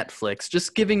on Netflix.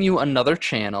 Just giving you another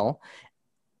channel.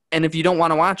 And if you don't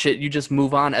want to watch it, you just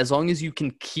move on. As long as you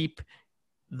can keep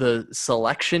the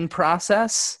selection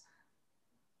process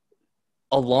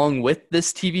along with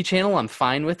this TV channel, I'm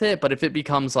fine with it. But if it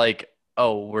becomes like,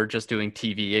 oh, we're just doing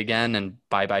TV again and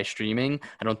bye-bye streaming,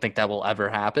 I don't think that will ever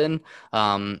happen.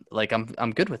 I'm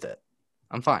good with it.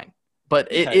 I'm fine. But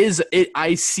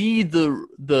I see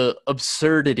the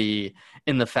absurdity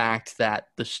in the fact that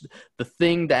the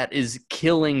thing that is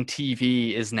killing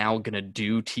TV is now going to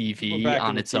do TV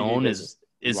on its own is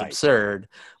absurd.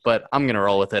 But I'm going to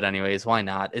roll with it anyways. Why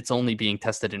not? It's only being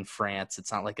tested in France.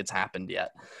 It's not like it's happened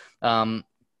yet.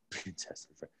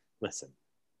 Listen,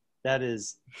 that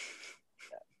is...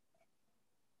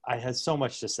 I had so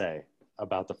much to say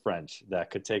about the French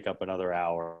that could take up another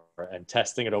hour and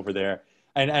testing it over there.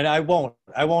 And I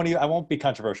won't be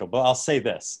controversial, but I'll say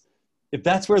this. If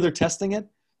that's where they're testing it,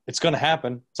 It's going to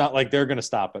happen. It's not like they're going to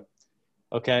stop it.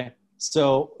 Okay,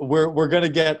 so we're gonna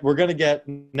get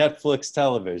Netflix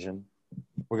television.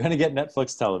 We're gonna get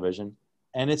Netflix television,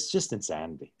 and it's just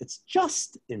insanity. It's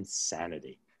just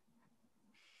insanity.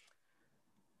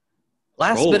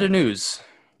 Last bit of Trolling. news.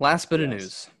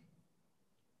 Yes.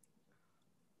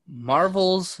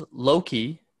 Marvel's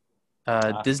Loki,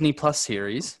 Ah. Disney Plus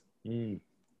series, Mm.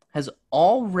 has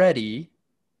already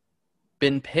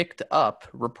been picked up,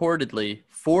 reportedly,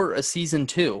 for a season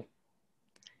 2,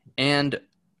 and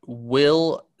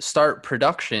will start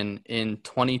production in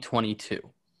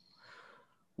 2022.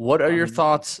 What are your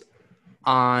thoughts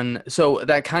on, so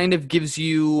that kind of gives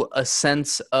you a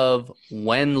sense of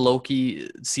when Loki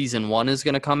season 1 is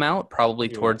going to come out, probably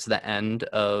Yeah. towards the end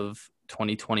of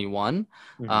 2021.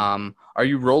 Mhm. Are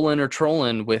you rolling or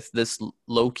trolling with this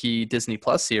Loki Disney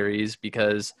Plus series?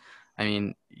 Because, I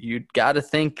mean, you got to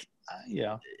think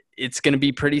Yeah. it's going to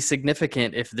be pretty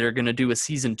significant if they're going to do a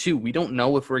season 2. We don't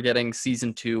know if we're getting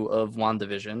season 2 of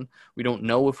WandaVision. We don't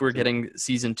know if we're getting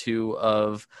season 2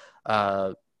 of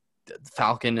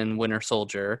Falcon and Winter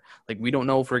Soldier. Like, we don't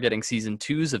know if we're getting season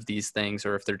 2s of these things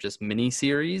or if they're just mini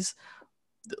series.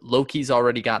 Loki's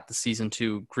already got the season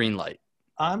 2 green light.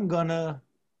 I'm gonna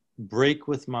break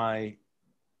with my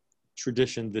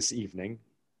tradition this evening.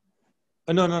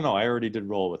 No. I already did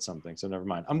roll with something, so never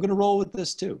mind. I'm gonna roll with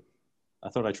this too. I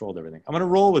thought I trolled everything. I'm gonna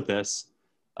roll with this.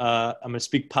 I'm gonna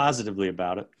speak positively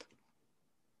about it.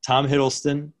 Tom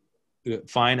Hiddleston,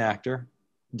 fine actor,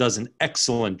 does an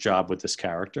excellent job with this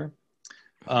character.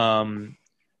 I'm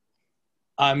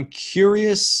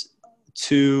curious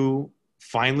to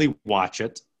finally watch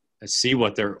it and see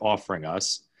what they're offering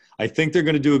us. I think they're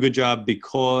going to do a good job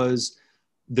because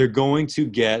they're going to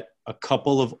get a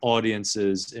couple of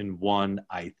audiences in one,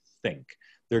 I think.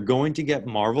 They're going to get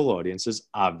Marvel audiences,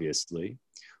 obviously,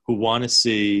 who want to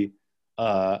see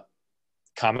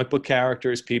comic book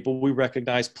characters, people we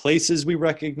recognize, places we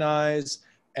recognize,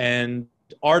 and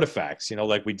artifacts,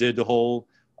 like we did the whole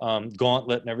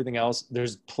Gauntlet and everything else.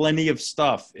 There's plenty of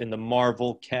stuff in the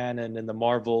Marvel canon, in the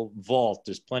Marvel vault.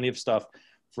 There's plenty of stuff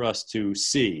for us to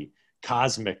see,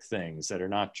 cosmic things that are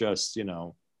not just,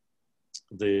 the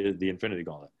Infinity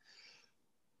Gauntlet.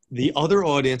 The other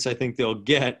audience I think they'll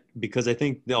get, because I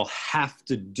think they'll have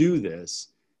to do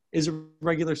this, is a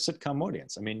regular sitcom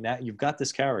audience. I mean, now you've got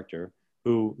this character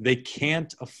who they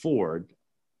can't afford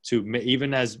to,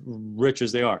 even as rich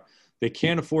as they are, they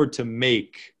can't afford to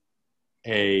make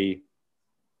a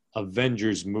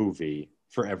Avengers movie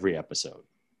for every episode.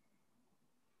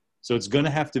 So it's going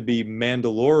to have to be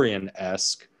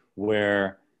Mandalorian-esque,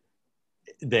 where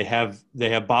they have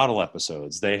bottle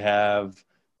episodes. They have,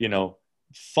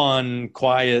 fun,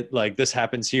 quiet, like this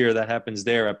happens here, that happens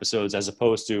there episodes, as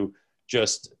opposed to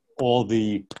just all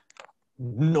the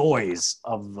noise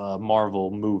of a Marvel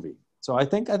movie. So I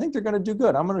think they're going to do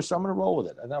good. I'm going to roll with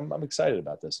it, and I'm excited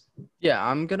about this. Yeah,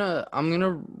 I'm gonna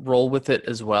roll with it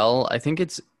as well. I think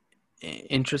it's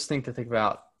interesting to think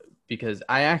about because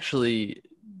I actually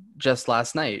just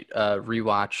last night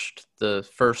rewatched the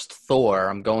first Thor.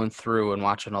 I'm going through and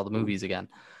watching all the movies again,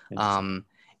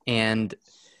 and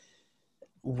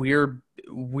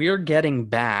we're getting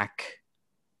back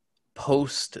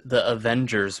post the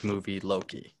Avengers movie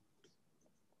Loki.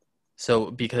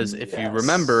 So because if you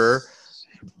remember,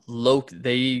 Loki,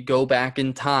 they go back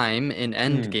in time in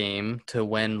Endgame to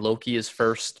when Loki is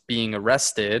first being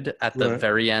arrested at the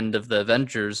very end of the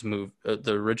Avengers movie,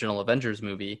 the original Avengers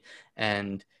movie,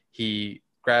 and he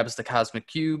grabs the cosmic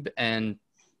cube and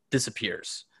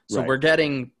disappears. So we're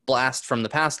getting blast from the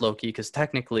past Loki because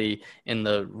technically in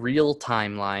the real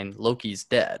timeline, Loki's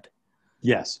dead.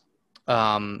 Yes.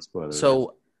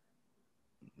 So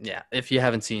yeah, if you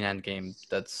haven't seen Endgame,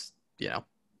 that's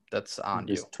on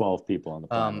you. There's 12 people on the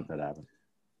planet that haven't.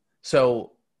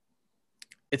 So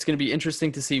it's going to be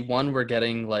interesting to see. One, we're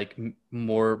getting like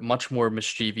much more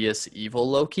mischievous, evil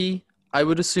Loki, I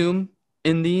would assume,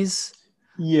 in these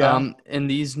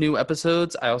new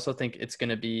episodes. I also think it's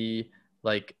going to be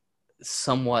like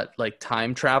somewhat like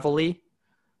time travel-y.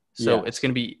 So it's going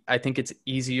to be, I think it's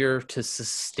easier to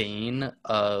sustain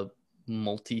a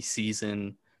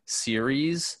multi-season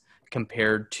series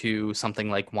compared to something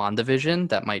like WandaVision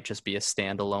that might just be a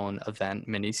standalone event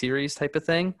miniseries type of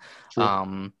thing.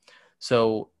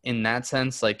 So in that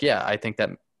sense, like, yeah, I think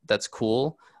that's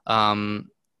cool. And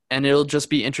it'll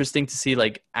just be interesting to see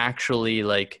like actually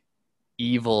like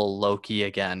evil Loki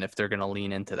again, if they're going to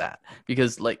lean into that,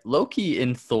 because like Loki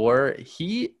in Thor,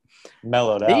 he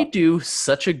mellowed out. They do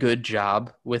such a good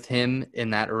job with him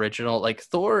in that original, like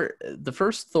Thor, the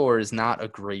first Thor is not a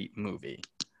great movie.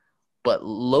 but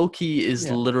Loki is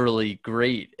Yeah. literally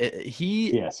great.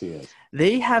 Yes, he is.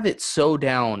 They have it so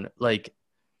down, like,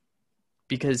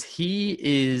 because he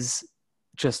is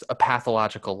just a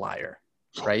pathological liar,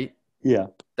 right? Yeah.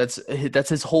 That's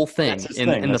his whole That's thing his in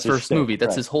thing. the That's his first shtick. movie.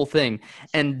 That's Right. his whole thing.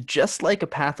 And just like a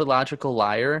pathological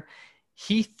liar,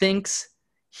 he thinks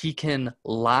he can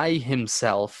lie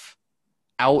himself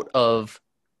out of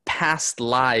past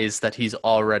lies that he's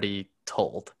already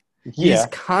told. He's Yeah.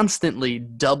 constantly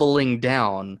doubling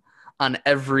down on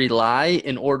every lie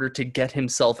in order to get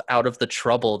himself out of the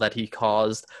trouble that he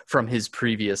caused from his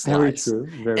previous Very lies. true.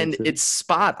 Very And true. it's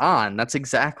spot on. That's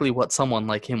exactly what someone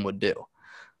like him would do.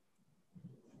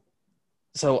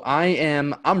 So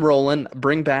I'm rolling.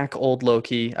 Bring back old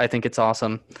Loki. I think it's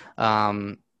awesome.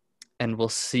 And we'll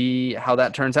see how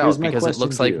that turns Here's out my because it question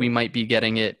looks to like you. we might be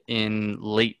getting it in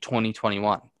late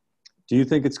 2021. Do you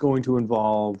think it's going to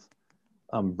involve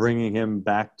bringing him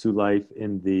back to life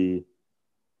in the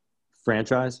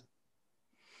franchise,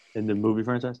 in the movie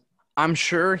franchise? I'm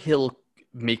sure he'll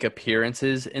make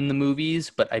appearances in the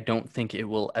movies, but I don't think it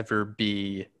will ever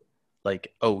be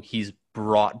like, oh, he's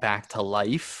brought back to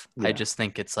life. Yeah. I just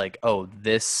think it's like, oh,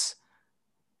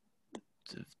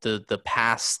 the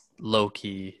past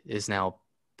Loki is now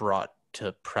brought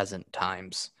to present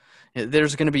times.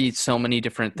 There's going to be so many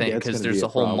different things Yeah, it's because gonna be there's a a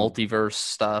whole problem. multiverse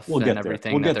stuff We'll and get there.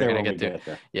 everything We'll that get they're there going when to we get to. get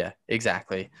there. Yeah,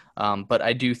 exactly. But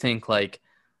I do think like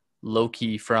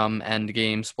Loki from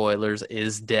Endgame, spoilers,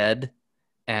 is dead,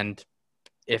 and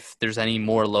if there's any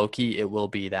more Loki, it will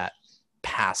be that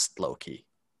past Loki.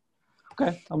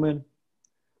 Okay, I'm in.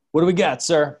 What do we got,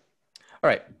 sir? All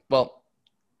right. Well,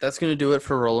 that's going to do it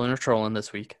for Rolling or Trolling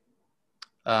this week.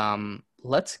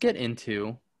 Let's get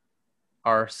into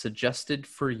our suggested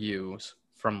for yous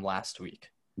from last week.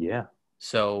 Yeah.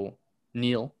 So,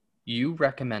 Neil, you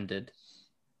recommended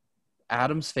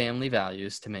Adam's Family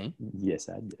Values to me. Yes,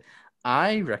 I did.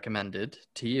 I recommended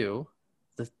to you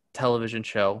the television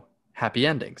show Happy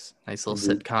Endings. Nice little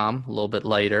Indeed. sitcom, a little bit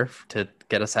lighter to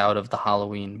get us out of the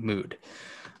Halloween mood.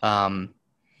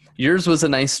 Yours was a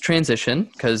nice transition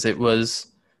because it was,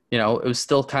 it was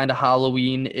still kind of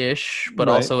Halloween-ish, but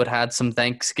Right. also it had some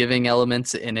Thanksgiving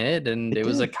elements in it, and it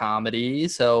was a did. comedy.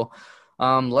 So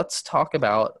let's talk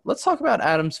about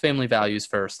Adam's Family Values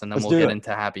first, and then Let's we'll do get it.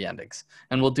 into Happy Endings,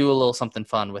 and we'll do a little something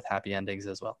fun with Happy Endings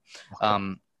as well.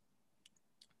 Okay.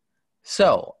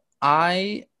 So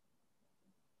I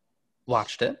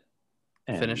watched it,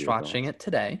 And finished your watching thoughts? it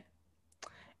today,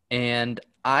 and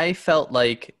I felt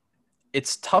like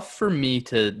it's tough for me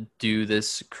to do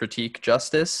this critique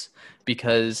justice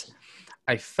because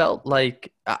I felt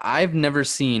like I've never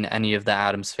seen any of the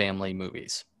Addams Family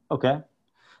movies. Okay.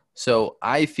 So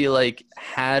I feel like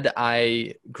had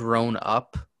I grown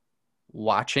up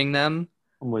watching them,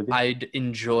 I'm with you. I'd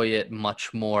enjoy it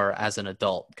much more as an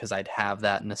adult because I'd have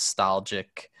that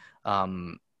nostalgic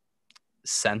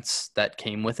sense that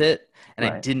came with it. And I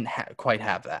Right. didn't quite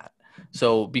have that.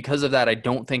 So because of that, I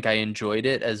don't think I enjoyed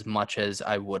it as much as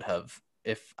I would have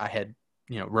if I had,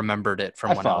 remembered it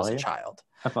from when I was a child.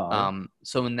 I follow you.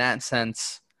 So in that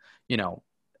sense,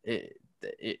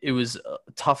 it was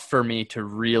tough for me to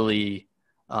really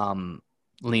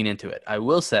lean into it. I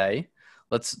will say,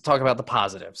 let's talk about the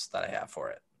positives that I have for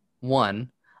it.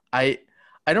 One, I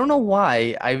don't know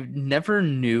why I never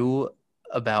knew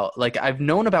about, like, I've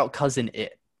known about Cousin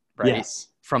It, right? Yes.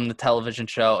 From the television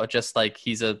show, just like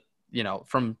he's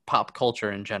from pop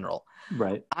culture in general.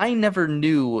 Right. I never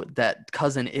knew that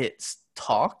Cousin It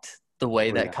talked the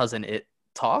way that yeah. Cousin It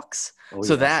talks. Oh,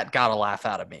 So yes. that got a laugh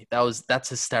out of me. That's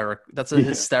hysterical. That's a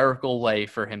hysterical way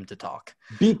for him to talk.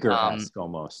 Beaker-esque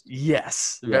almost.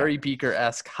 Yes. Yeah. Very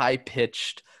Beaker-esque,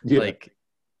 high-pitched, like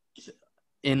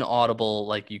inaudible,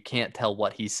 like you can't tell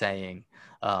what he's saying.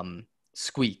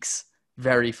 Squeaks.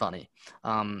 Very funny.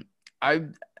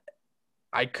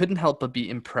 I couldn't help but be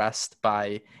impressed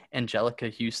by Angelica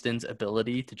Houston's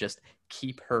ability to just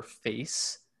keep her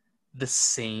face the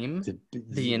same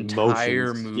the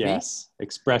entire movie. Yes,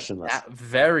 expressionless.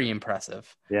 Very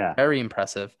impressive. Yeah. Very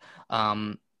impressive.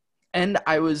 And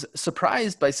I was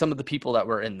surprised by some of the people that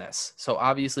were in this. So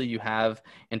obviously you have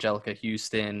Angelica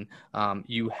Houston.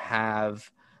 You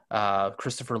have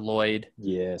Christopher Lloyd.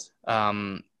 Yes.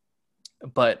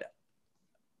 But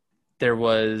there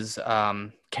was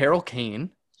Carol Kane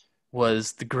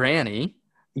was the granny.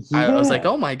 Yeah. I was like,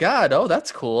 oh my God. Oh, that's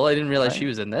cool. I didn't realize she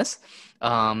was in this.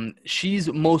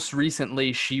 She's most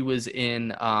recently, she was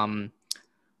in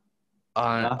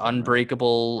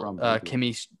Unbreakable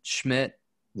Kimmy Schmidt.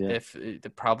 Yeah. If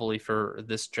probably for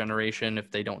this generation,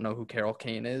 if they don't know who Carol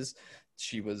Kane is,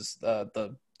 she was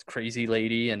the crazy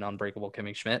lady in Unbreakable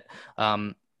Kimmy Schmidt.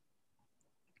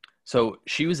 So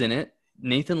she was in it.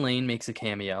 Nathan Lane makes a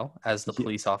cameo as the Yeah.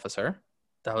 police officer.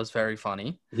 That was very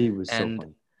funny. He was so And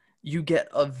funny. you get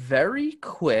a very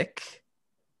quick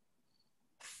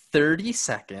 30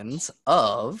 seconds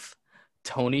of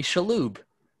Tony Shalhoub,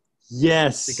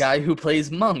 Yes. the guy who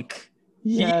plays Monk.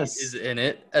 Yes. He is in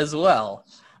it as well,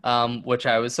 which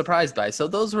I was surprised by. So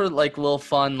those were like little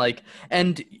fun, like,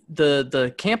 and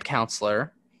the camp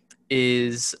counselor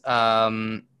is Peter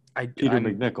I'm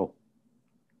McNichol.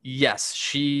 yes,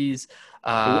 she's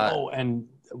And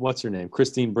what's her name?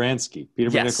 Christine Baranski.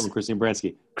 Peter Yes. McNichol and Christine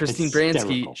Baranski. Christine Hysterical.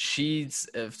 Baranski. She's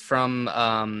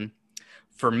from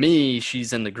for me,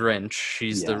 she's in The Grinch.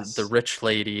 She's Yes. the rich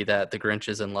lady that the Grinch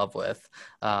is in love with.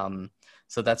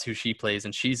 So that's who she plays,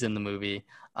 and she's in the movie.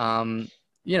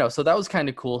 So that was kind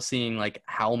of cool seeing like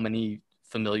how many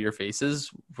familiar faces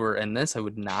were in this. I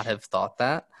would not have thought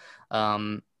that.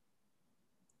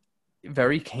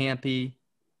 Very campy,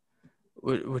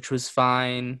 which was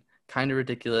fine. Kind of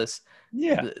ridiculous.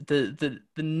 Yeah. The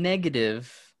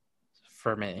negative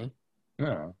for me,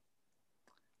 Yeah.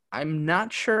 I'm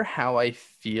not sure how I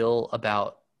feel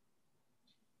about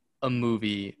a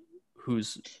movie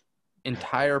whose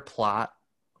entire plot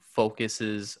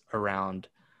focuses around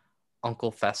Uncle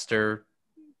Fester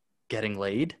getting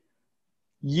laid.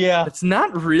 Yeah. It's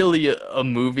not really a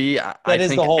movie. I is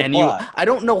think the whole plot. I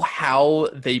don't know how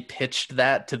they pitched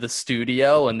that to the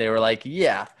studio, and they were like,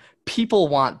 "Yeah, people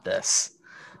want this."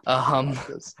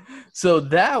 So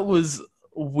that was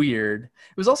weird.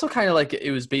 It was also kind of like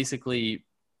it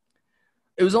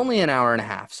was only an hour and a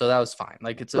half, so that was fine.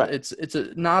 Like it's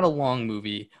a not a long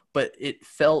movie, but it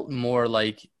felt more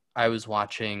like I was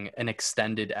watching an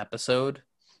extended episode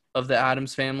of the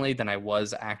Addams Family than I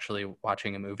was actually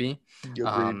watching a movie.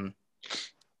 And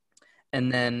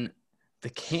then the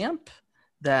camp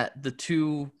that the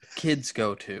two kids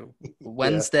go to,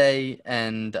 Wednesday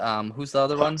and who's the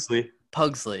other one?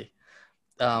 Pugsley.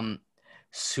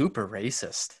 Super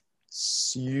racist.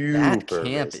 That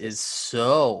camp is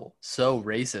so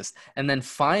racist. And then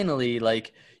finally,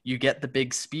 like, you get the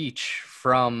big speech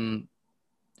from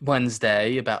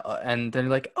Wednesday about, and they're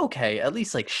like, okay, at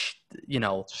least like she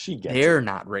gets they're it.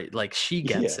 not right, like she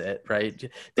gets it, right?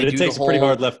 But it takes a pretty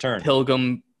hard left turn.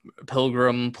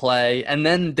 Pilgrim play, and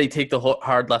then they take the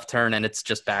hard left turn, and it's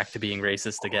just back to being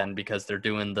racist again because they're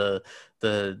doing the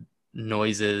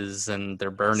noises and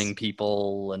they're burning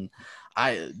people. And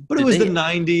but it was the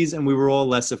 90s, and we were all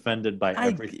less offended by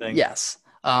everything. Yes.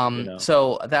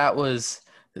 So that was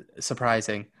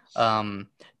surprising.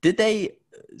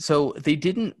 So they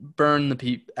didn't burn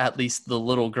at least the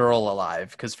little girl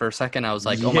alive, because for a second I was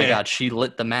like, oh my God, she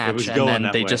lit the match, and then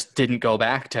they just didn't go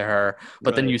back to her.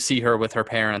 But then you see her with her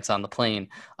parents on the plane.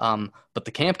 But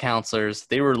the camp counselors,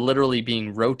 they were literally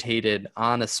being rotated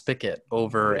on a spigot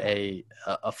over a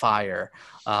fire.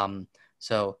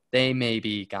 So they may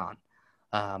be gone.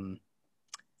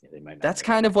 They might not. That's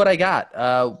kind of what I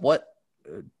got. What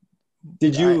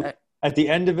did you at the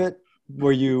end of it?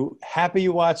 Were you happy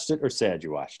you watched it or sad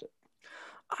you watched it?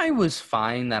 I was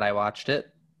fine that I watched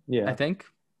it. Yeah, I think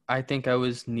I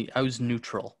was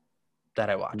neutral that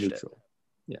I watched it.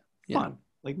 Yeah, fun.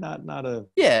 Like not a.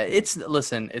 Yeah, it's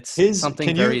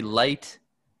something very light.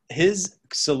 His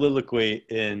soliloquy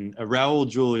in Raul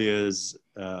Julia's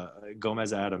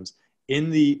Gomez Addams in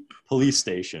the police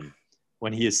station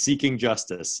when he is seeking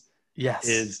justice. Yes,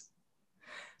 is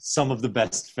some of the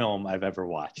best film I've ever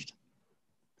watched.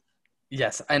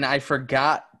 Yes, and I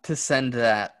forgot to send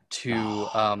that to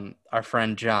our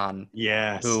friend John.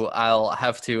 Yes, who I'll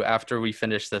have to, after we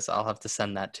finish this, I'll have to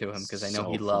send that to him because I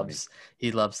know he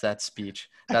loves that speech.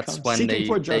 That's when they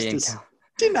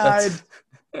denied.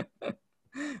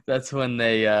 That's when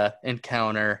they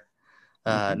encounter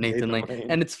Nathan Lane,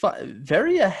 and it's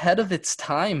very ahead of its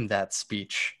time. That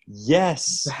speech,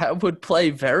 yes, that would play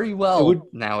very well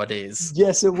nowadays.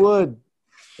 Yes, it would.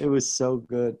 It was so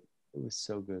good. It was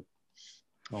so good.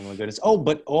 Oh my goodness. Oh,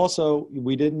 but also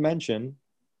we didn't mention.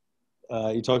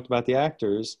 You talked about the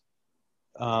actors.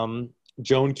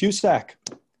 Joan Cusack.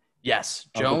 Yes,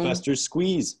 Joan Fester's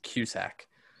Squeeze. Cusack.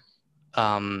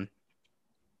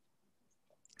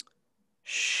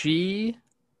 She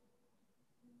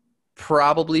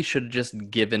probably should have just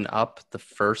given up the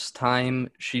first time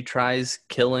she tries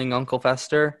killing Uncle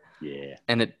Fester. Yeah.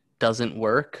 And it doesn't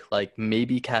work. Like,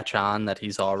 maybe catch on that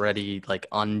he's already like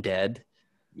undead.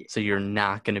 Yeah. So you're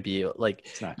not going to be like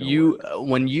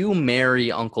when you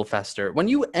marry Uncle Fester, when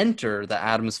you enter the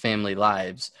Addams Family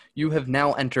lives, you have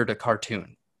now entered a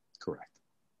cartoon. Correct.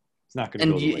 It's not going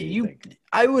to go the way you think.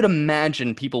 I would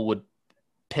imagine people would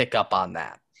pick up on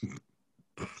that.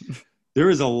 There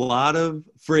is a lot of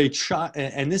for a child,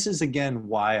 and this is again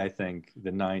why I think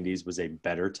the '90s was a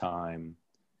better time,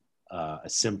 a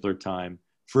simpler time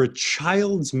for a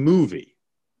child's movie.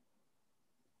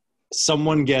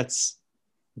 Someone gets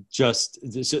just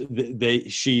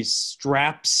she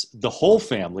straps the whole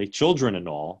family, children and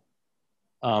all,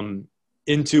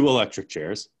 into electric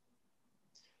chairs.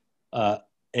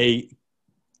 A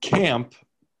camp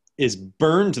is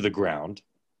burned to the ground.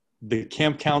 The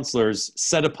camp counselors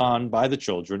set upon by the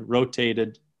children,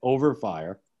 rotated over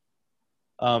fire.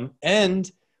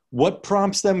 And what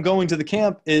prompts them going to the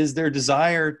camp is their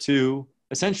desire to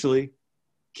essentially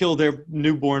kill their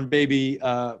newborn baby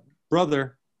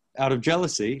brother out of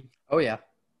jealousy. Oh, yeah.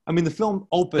 I mean, the film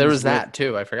opens. There was that,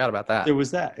 too. I forgot about that. There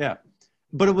was that, yeah.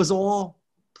 But it was all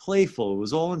playful. It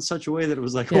was all in such a way that it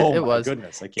was like, Yeah, oh, my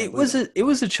goodness. I can't believe it. It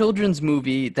was a children's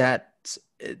movie that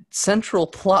central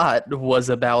plot was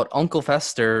about Uncle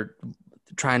Fester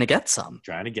trying to get some.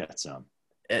 Trying to get some.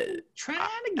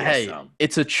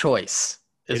 It's a choice,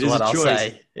 is It is what a I'll choice.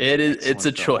 say. It's a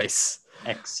Excellent film. choice.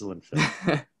 Excellent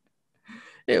film.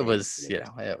 It was, it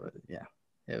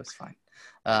was fine.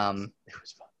 It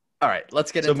was fun. All right,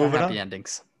 let's get So into moving happy on.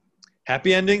 endings.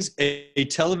 Happy Endings, a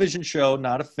television show,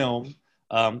 not a film,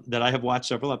 that I have watched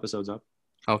several episodes of.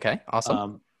 Okay,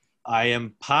 awesome. I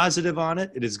am positive on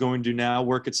it. It is going to now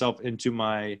work itself into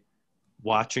my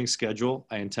watching schedule.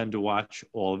 I intend to watch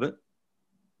all of it.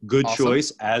 Good Awesome.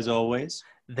 choice, as always.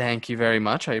 Thank you very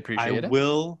much. I appreciate I it.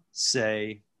 will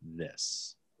say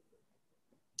this.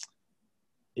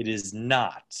 It is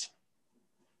not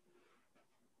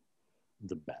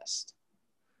the best.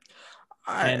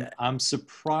 And I'm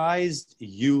surprised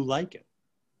you like it.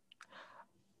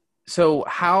 So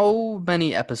how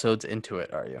many episodes into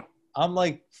it are you? I'm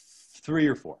like 3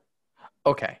 or 4.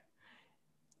 Okay.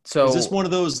 So Is this one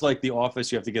of those like The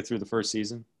Office? You have to get through the first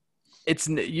season.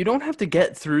 you don't have to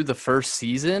get through the first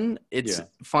season. It's Yeah.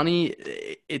 funny.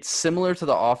 It's similar to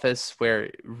The Office,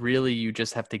 where really you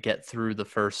just have to get through the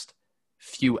first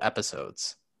few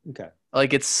episodes. Okay.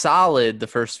 Like, it's solid the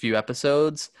first few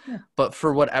episodes, Yeah. but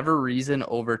for whatever reason,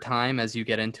 over time, as you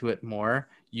get into it more,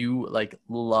 you like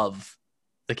love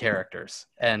the characters,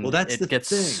 and Well, that's the it gets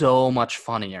thing. so much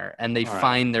funnier, and they All right.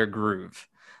 find their groove.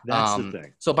 That's the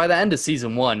thing. So by the end of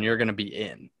season 1, you're gonna be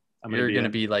in. You're gonna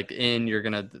in. be like in. You're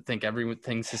gonna think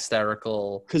everything's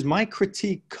hysterical. Because my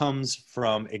critique comes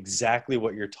from exactly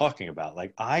what you're talking about.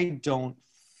 Like, I don't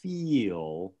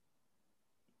feel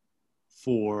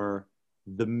for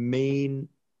the main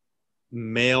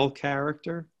male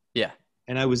character. Yeah.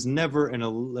 And I was never an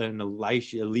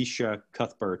Alicia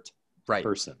Cuthbert Right.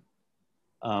 person.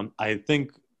 I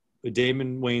think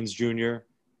Damon Wayans Jr.,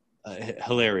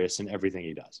 hilarious in everything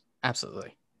he does.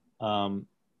 Absolutely.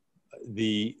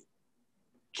 The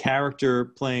character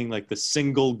playing like the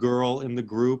single girl in the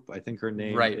group, I think her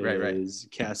name Right. is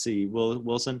Cassie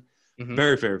Wilson. Mhm.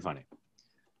 Very, very funny.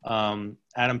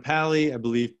 Adam Pally, I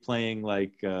believe, playing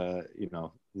like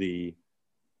the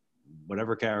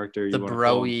whatever character you The want to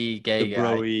call him. broy gay The guy.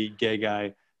 broy gay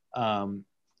guy.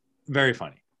 Very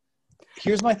funny.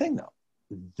 Here's my thing though.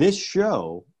 This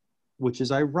show, which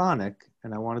is ironic,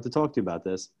 and I wanted to talk to you about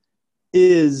this,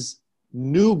 is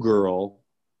New Girl,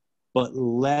 but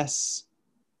less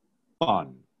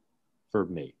fun for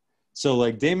me. So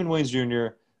like Damon Wayans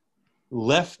Jr.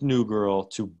 left New Girl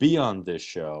to be on this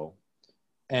show,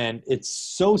 and it's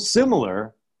so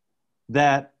similar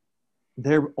that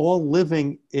they're all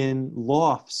living in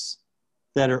lofts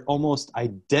that are almost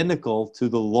identical to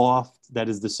the loft that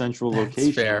is the central That's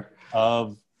location fair.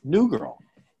 of New Girl.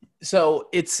 So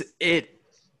it's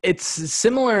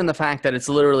similar in the fact that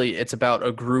it's about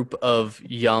a group of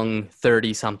young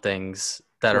 30-somethings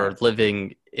that are Right.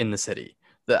 living in the city.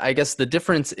 I guess the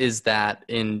difference is that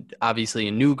obviously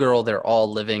in New Girl, they're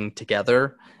all living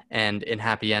together, and in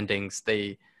Happy Endings,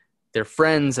 they're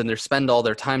friends and they spend all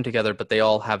their time together, but they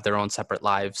all have their own separate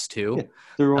lives too. Yeah,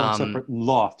 they're all separate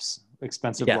lofts,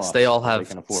 expensive lofts. Yes, they all that have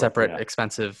can afford, separate yeah.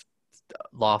 expensive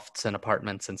lofts and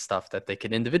apartments and stuff that they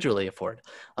can individually afford.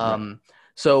 Right.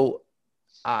 So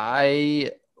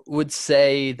I would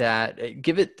say that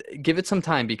give it some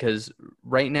time, because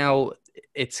right now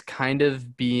it's kind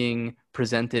of being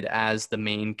presented as the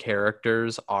main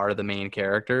characters are the main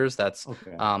characters. That's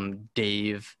Okay.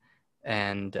 Dave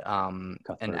and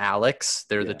Cuthbert. Alex.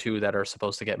 They're the Yeah. two that are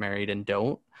supposed to get married and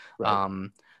don't. Right.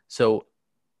 So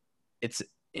it's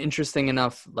interesting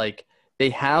enough, like they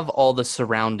have all the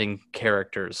surrounding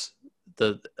characters,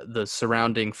 the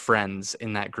surrounding friends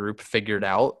in that group figured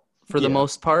out for the Yeah.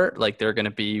 most part. Like they're going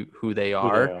to be who they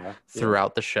are Yeah.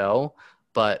 throughout the show.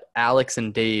 But Alex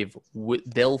and Dave,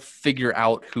 they'll figure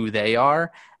out who they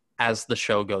are as the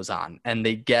show goes on, and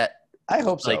they get I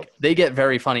hope so. like they get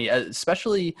very funny,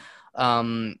 especially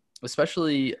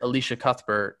Alicia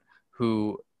Cuthbert,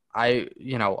 who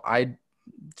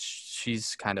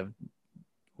she's kind of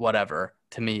whatever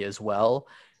to me as well.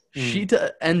 She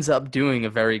ends up doing a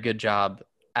very good job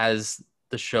as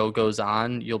the show goes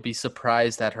on. You'll be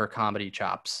surprised at her comedy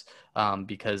chops,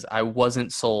 because I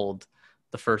wasn't sold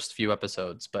the first few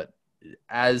episodes, but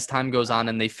as time goes on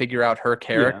and they figure out her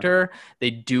character, they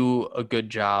do a good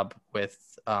job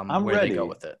with they go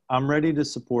with it. I'm ready to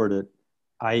support it.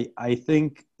 I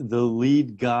think the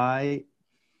lead guy,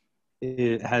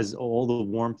 it has all the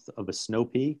warmth of a snow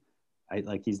pea.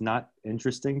 He's not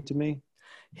interesting to me,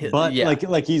 but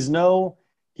he's no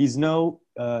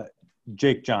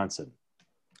Jake Johnson.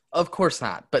 Of course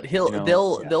not, but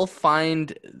they'll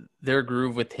find their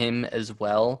groove with him as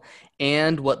well.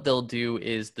 And what they'll do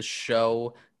is the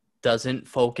show doesn't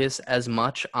focus as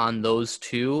much on those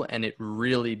two, and it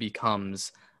really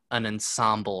becomes an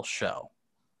ensemble show.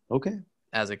 Okay.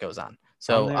 As it goes on.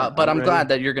 So, I'm glad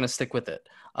that you're going to stick with it.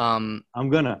 I'm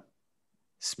gonna.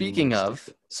 Speaking of,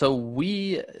 so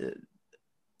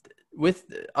with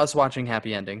us watching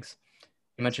Happy Endings,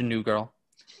 you mentioned New Girl,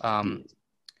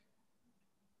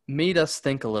 made us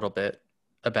think a little bit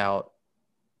about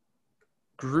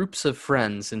groups of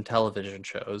friends in television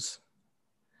shows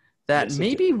that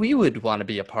maybe we would want to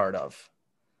be a part of.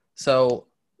 So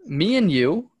me and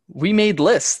you, we made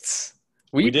lists.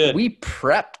 We did. We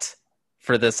prepped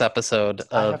for this episode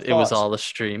of It Was All a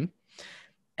Stream.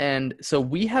 And so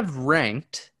we have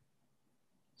ranked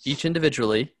each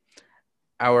individually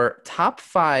our top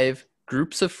 5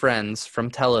 groups of friends from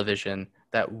television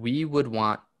that we would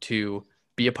want to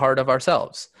be a part of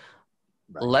ourselves.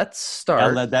 Right. Let's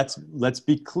start. Let's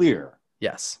be clear.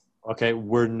 Yes. Okay.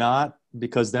 We're not,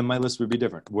 because then my list would be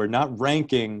different. We're not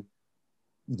ranking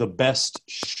the best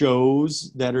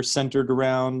shows that are centered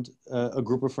around a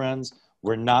group of friends.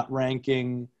 We're not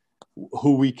ranking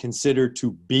who we consider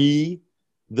to be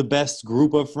the best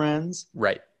group of friends.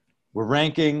 Right. We're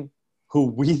ranking who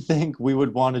we think we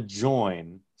would want to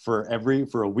join for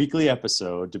a weekly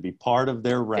episode to be part of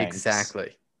their ranks.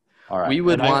 Exactly. All right. We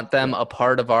would want them a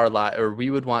part of our life, or we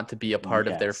would want to be a part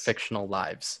of their fictional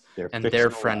lives and their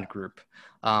friend group.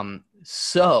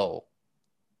 So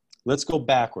let's go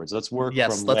backwards. Let's work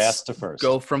from last to first.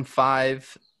 Go from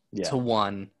 5 to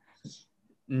 1.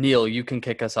 Neil, you can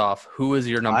kick us off. Who is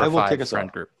your number 5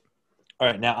 friend group? All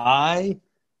right. Now I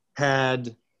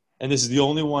had, and this is the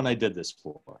only one I did this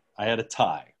for, I had a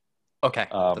tie. Okay,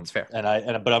 that's fair. But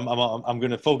I'm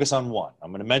going to focus on one.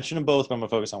 I'm going to mention them both, but I'm going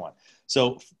to focus on one.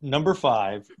 So number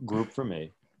 5 group for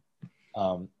me,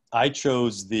 I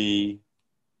chose the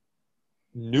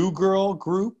New Girl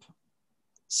group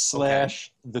 /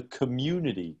 the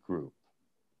Community group.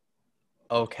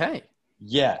 Okay.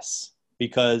 Yes,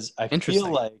 because I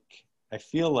feel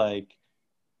like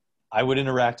I would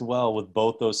interact well with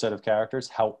both those set of characters.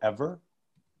 However,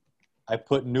 I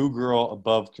put New Girl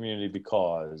above Community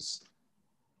because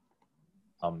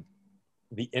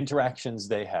the interactions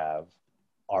they have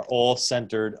are all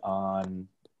centered on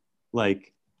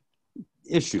like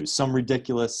issues, some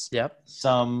ridiculous,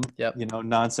 some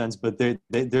nonsense, but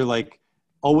they're like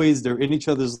always, they're in each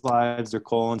other's lives. They're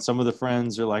calling. Some of the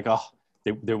friends are like,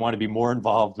 they want to be more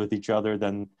involved with each other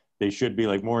than they should be,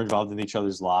 like more involved in each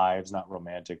other's lives, not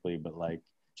romantically, but like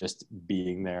just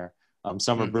being there.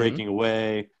 Some are breaking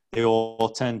away. They all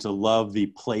tend to love the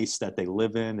place that they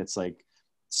live in. It's like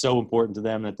so important to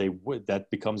them that that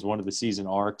becomes one of the season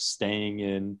arcs, staying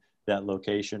in that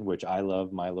location, which I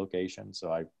love my location.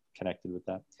 So I connected with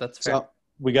that. That's fair. So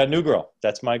we got New Girl.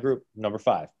 That's my group, number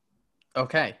 5.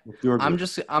 Okay. I'm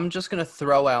just going to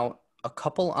throw out a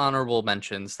couple honorable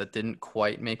mentions that didn't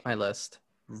quite make my list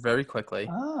very quickly.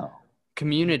 Oh.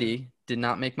 Community did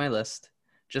not make my list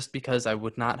just because I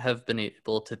would not have been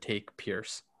able to take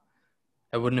Pierce.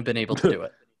 I wouldn't have been able to do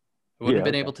it.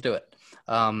 Able to do it.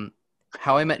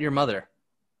 How I Met Your Mother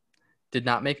did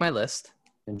not make my list.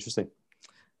 Interesting.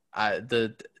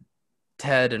 The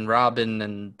Ted and Robin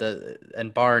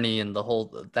and Barney and the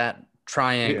whole that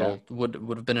triangle would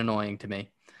have been annoying to me.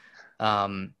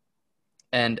 And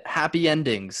Happy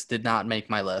Endings did not make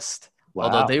my list. Wow.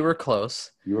 Although they were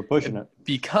close. You were pushing it.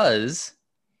 Because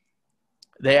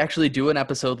they actually do an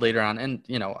episode later on, and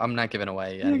I'm not giving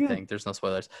away anything. There's no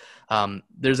spoilers.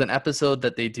 There's an episode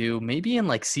that they do maybe in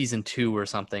like season 2 or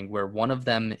something where one of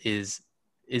them is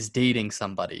dating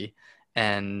somebody,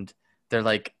 and they're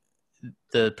like,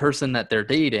 the person that they're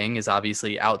dating is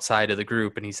obviously outside of the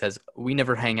group, and he says, "We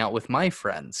never hang out with my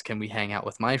friends. Can we hang out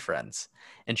with my friends?"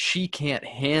 And she can't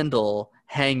handle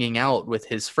hanging out with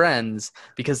his friends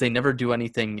because they never do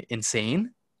anything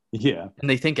insane. Yeah. And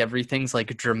they think everything's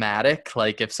like dramatic.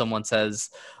 Like if someone says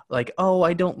like, oh,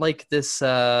 I don't like this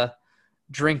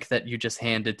drink that you just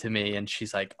handed to me, and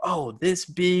she's like, oh, this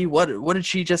bee, what did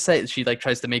she just say? She like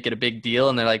tries to make it a big deal,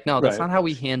 and they're like, no, that's Right. not how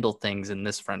we handle things in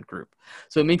this friend group.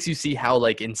 So it makes you see how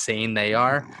like insane they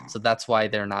are. So that's why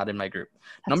they're not in my group.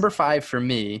 Number 5 for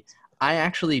me, I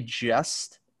actually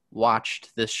just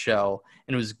watched this show,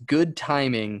 and it was good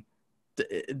timing.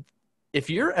 If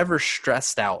you're ever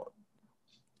stressed out,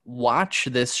 watch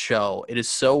this show. It is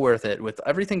so worth it. With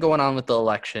everything going on with the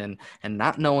election and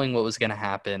not knowing what was going to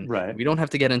happen. Right. We don't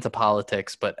have to get into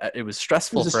politics, but it was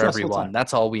stressful It was a for stressful everyone. time.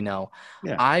 That's all we know.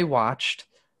 Yeah. I watched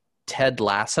Ted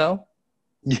Lasso.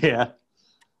 Yeah.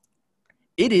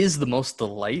 It is the most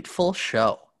delightful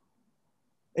show.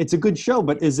 It's a good show,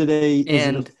 but is it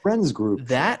a friends group?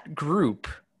 That group,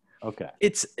 okay.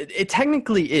 It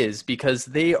technically is, because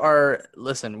they are,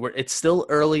 listen, it's still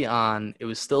early on. It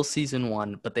was still season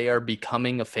 1, but they are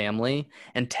becoming a family.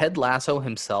 And Ted Lasso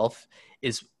himself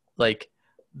is like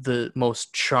the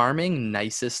most charming,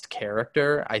 nicest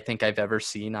character I think I've ever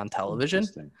seen on television.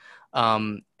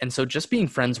 And so just being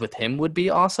friends with him would be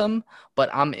awesome, but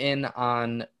I'm in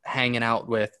on hanging out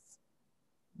with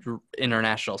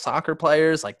international soccer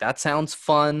players. Like that sounds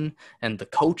fun, and the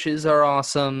coaches are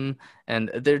awesome, and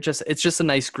it's just a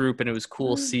nice group, and it was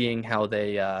cool seeing how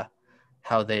they are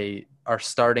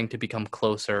starting to become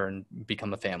closer and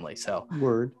become a family. So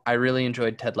Word. I really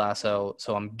enjoyed Ted Lasso,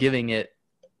 so I'm giving it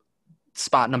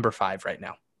spot number 5 right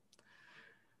now.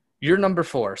 Your number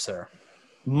 4, sir.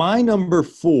 My number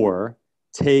 4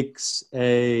 takes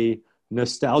a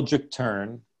nostalgic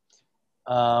turn.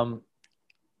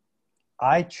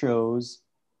 I chose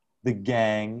The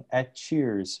Gang at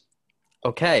Cheers.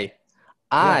 Okay.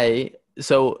 I'll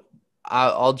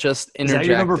just interject. Is that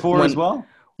your number 4 as well?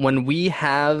 When we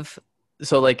have,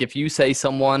 so like if you say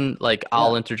someone, like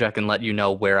I'll interject and let you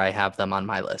know where I have them on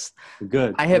my list.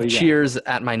 Good. I have Cheers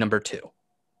at my number 2.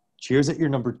 Cheers at your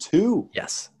number 2?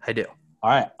 Yes, I do.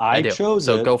 All right. I chose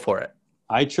it. So go for it.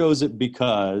 I chose it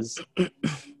because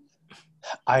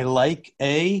I like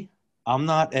I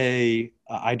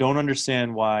don't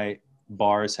understand why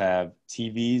bars have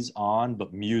TVs on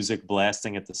but music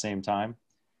blasting at the same time.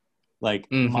 Like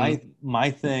my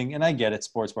thing, and I get it,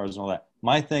 sports bars and all that.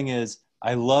 My thing is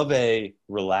I love a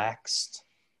relaxed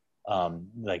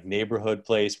like neighborhood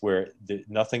place where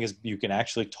nothing is, you can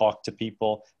actually talk to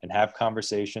people and have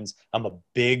conversations. I'm a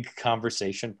big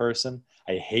conversation person.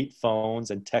 I hate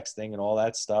phones and texting and all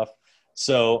that stuff.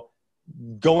 So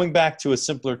going back to a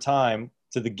simpler time,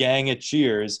 to The Gang at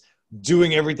Cheers,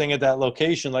 doing everything at that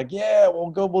location, like, yeah,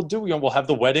 we'll have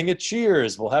the wedding at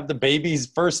Cheers. We'll have the baby's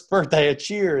first birthday at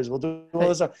Cheers. We'll do all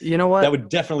this stuff. You know what? That would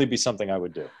definitely be something I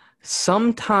would do.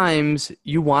 Sometimes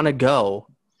you want to go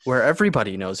where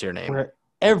everybody knows your name. Where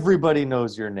everybody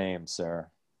knows your name, sir.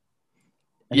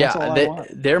 And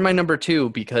they're my number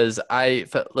 2 because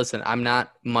listen, I'm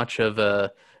not much of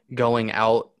a going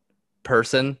out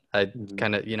person. I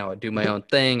kind of, I do my own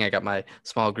thing. I got my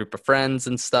small group of friends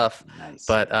and stuff. Nice.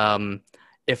 But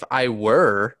if I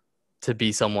were to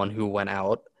be someone who went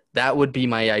out, that would be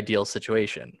my ideal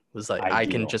situation. It was like I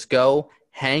can just go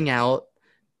hang out,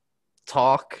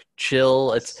 talk,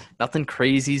 chill. It's nothing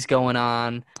crazy's going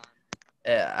on.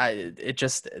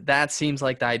 That seems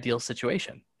like the ideal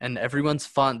situation, and everyone's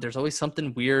fun. There's always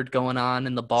something weird going on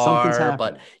in the bar,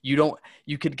 but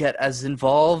you could get as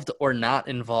involved or not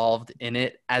involved in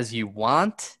it as you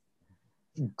want.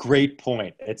 Great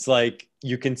point. It's like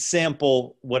you can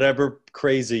sample whatever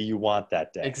crazy you want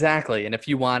that day. Exactly. And if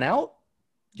you want out,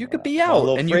 you could be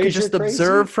out, and you could just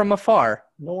observe from afar.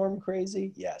 Norm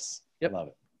crazy. Yes. Yep. Love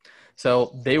it.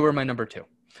 So they were my number 2.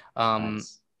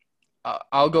 Nice.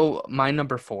 I'll go my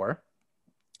number 4.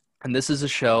 And this is a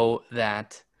show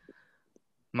that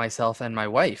myself and my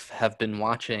wife have been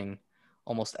watching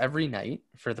almost every night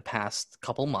for the past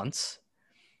couple months.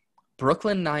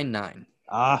 Brooklyn Nine-Nine.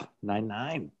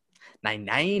 Nine-Nine.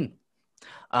 Nine-Nine.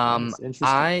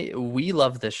 We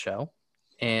love this show.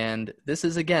 And this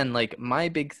is, again, like my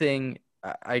big thing.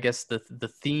 I guess the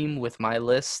theme with my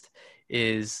list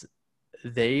is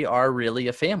they are really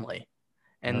a family.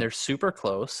 And they're super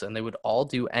close, and they would all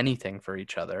do anything for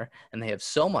each other, and they have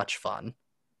so much fun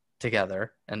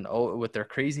together and with their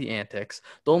crazy antics.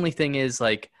 The only thing is,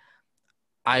 like,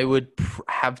 I would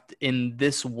have, in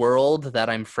this world that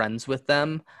I'm friends with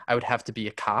them, I would have to be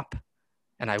a cop,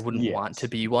 and I wouldn't want to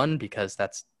be one because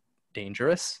that's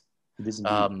dangerous. It is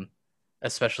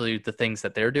especially the things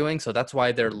that they're doing. So that's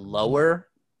why they're lower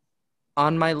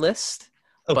on my list.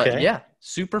 Okay. But yeah,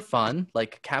 super fun.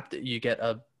 Like you get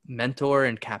a Mentor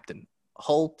and Captain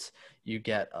Holt. You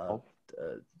get a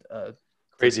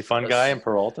Crazy fun guy in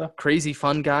Peralta. crazy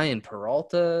fun guy in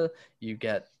Peralta. You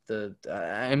get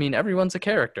I mean, everyone's a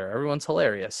character. Everyone's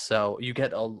hilarious. So you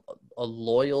get a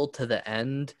loyal to the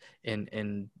end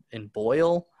in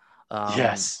Boyle.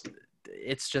 Yes.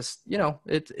 It's just, you know,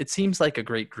 it seems like a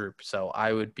great group. So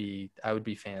I would be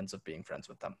fans of being friends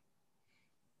with them.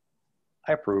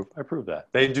 I approve that.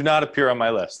 They do not appear on my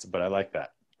list, but I like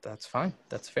that. That's fine.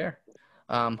 That's fair.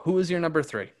 Who is your number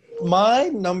 3? My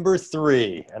number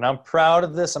 3, and I'm proud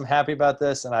of this. I'm happy about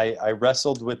this. And I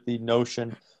wrestled with the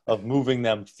notion of moving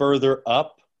them further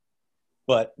up.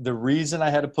 But the reason I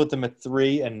had to put them at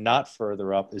 3 and not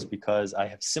further up is because I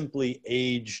have simply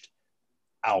aged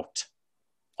out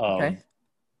of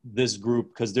this group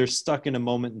because they're stuck in a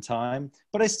moment in time.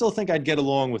 But I still think I'd get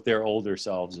along with their older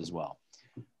selves as well.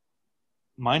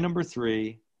 My number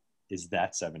 3 is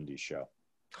That 70s Show.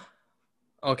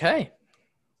 Okay.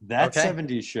 That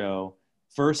 70s Show,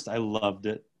 first, I loved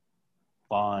it.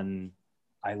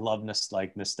 I love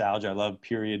nostalgia. I love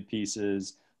period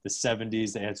pieces. The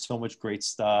 70s, they had so much great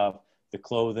stuff. The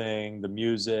clothing, the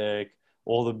music,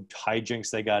 all the hijinks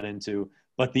they got into.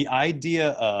 But the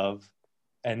idea of,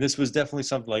 and this was definitely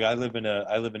something, like I live in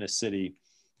a city,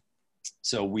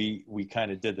 so we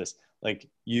kind of did this. Like,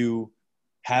 you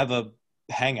have a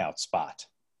hangout spot,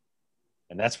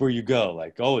 and that's where you go.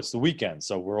 Like, oh, it's the weekend,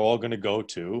 so we're all going to go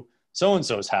to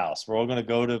so-and-so's house. We're all going to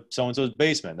go to so-and-so's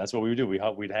basement. That's what we would do.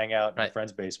 We'd hang out in a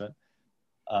friend's basement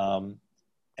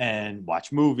and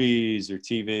watch movies or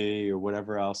TV or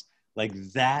whatever else. Like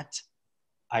that,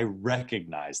 I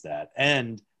recognize that.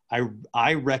 And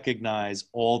I recognize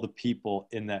all the people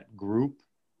in that group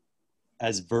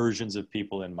as versions of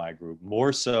people in my group,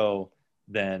 more so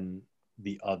than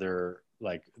the other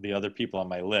people on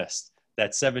my list.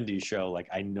 That 70s Show, like,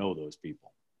 I know those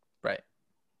people. Right.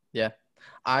 Yeah.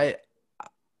 I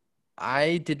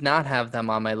did not have them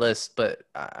on my list, but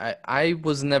I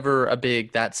was never a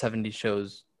big That 70s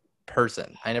Shows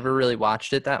person. I never really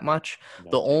watched it that much.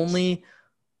 No, the only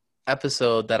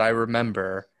episode that I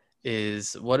remember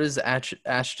is, what is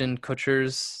Ashton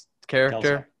Kutcher's character?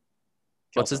 Kelso.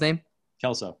 What's his name?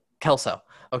 Kelso.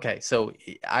 Okay, so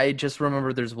I just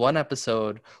remember there's one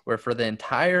episode where for the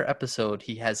entire episode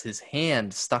he has his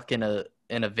hand stuck in a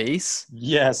vase.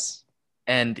 Yes.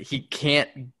 And he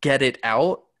can't get it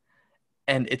out,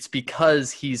 and it's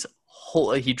because he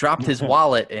dropped his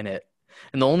wallet in it.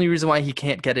 And the only reason why he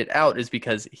can't get it out is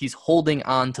because he's holding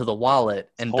on to the wallet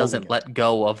and doesn't let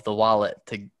go of the wallet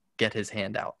to get his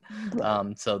hand out.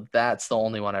 Right. So that's the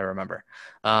only one I remember.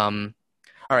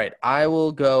 All right, I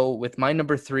will go with my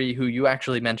number 3, who you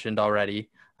actually mentioned already.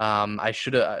 I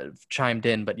should have chimed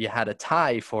in, but you had a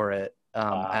tie for it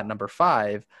at number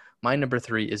 5. My number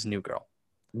 3 is New Girl.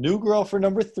 New Girl for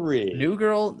number 3. New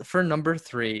Girl for number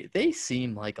 3. They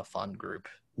seem like a fun group.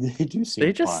 They do seem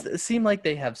They just fun. Seem like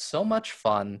they have so much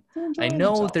fun. I know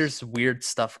themselves. There's weird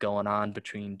stuff going on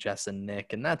between Jess and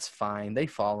Nick, and that's fine. They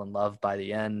fall in love by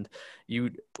the end.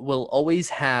 You will always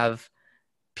have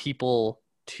people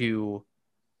to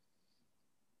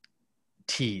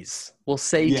tease. We'll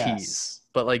say tease,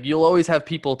 but like you'll always have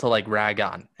people to like rag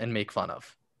on and make fun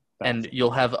of. And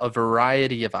you'll have a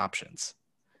variety of options.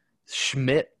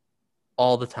 Schmidt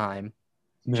all the time,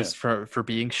 just for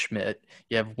being Schmidt.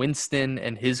 You have Winston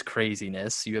and his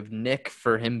craziness. You have Nick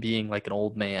for him being like an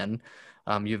old man.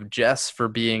 You have Jess for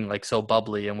being like so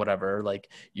bubbly and whatever. Like,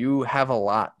 you have a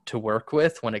lot to work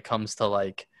with when it comes to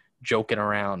like joking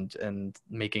around and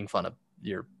making fun of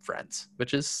your friends,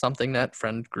 which is something that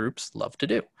friend groups love to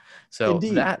do. So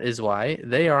Indeed. That is why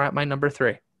they are at my number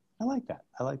 3. I like that.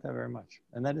 I like that very much.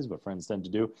 And that is what friends tend to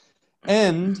do.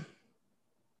 And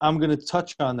I'm going to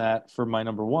touch on that for my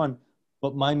number 1,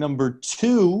 but my number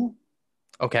 2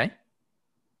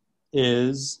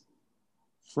 is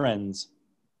Friends.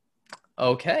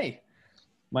 Okay.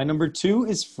 My number 2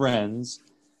 is Friends.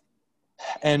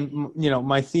 And, you know,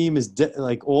 my theme is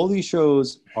like all these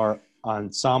shows are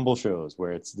ensemble shows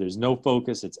where there's no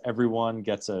focus. It's everyone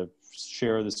gets a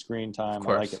share of the screen time.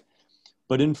 I like it.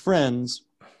 But in Friends,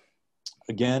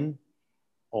 again,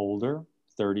 older,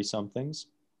 30-somethings,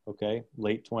 okay,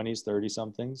 late 20s,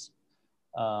 30-somethings,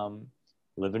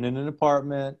 living in an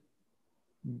apartment,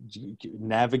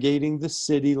 navigating the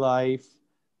city life,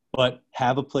 but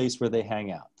have a place where they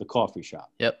hang out, the coffee shop.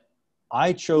 Yep.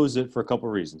 I chose it for a couple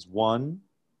of reasons. 1,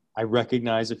 I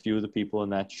recognize a few of the people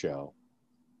in that show.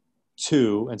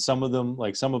 2, and some of them,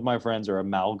 like some of my friends are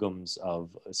amalgams of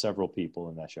several people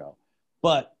in that show.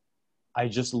 But I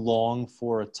just long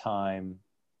for a time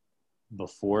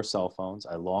before cell phones.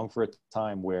 I long for a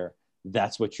time where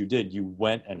that's what you did. You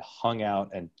went and hung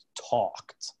out and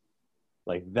talked.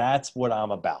 Like, that's what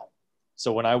I'm about.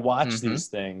 So when I watch these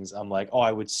things, I'm like, oh,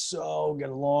 I would so get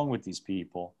along with these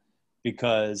people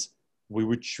because we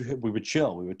would chill, we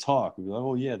would talk. We'd be like,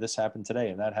 oh yeah, this happened today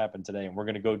and that happened today, and we're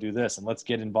gonna go do this and let's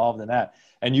get involved in that.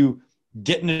 And you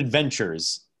get in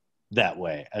adventures that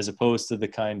way, as opposed to the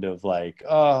kind of like,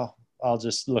 oh, I'll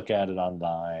just look at it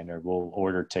online, or we'll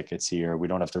order tickets here. We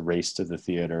don't have to race to the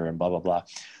theater and blah blah blah.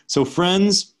 So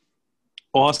Friends,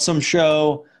 awesome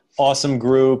show, awesome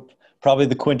group. Probably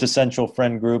the quintessential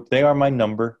friend group. They are my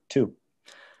number 2.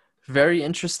 Very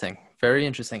interesting. Very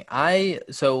interesting.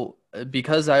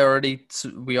 Because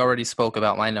we already spoke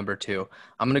about my number 2,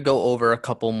 I'm going to go over a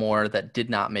couple more that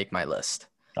did not make my list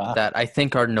that I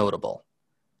think are notable.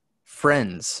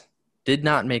 Friends did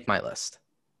not make my list.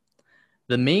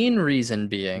 The main reason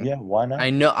being, yeah, why not? I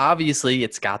know obviously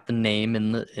it's got the name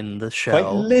in the show,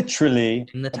 quite literally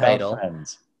in the title.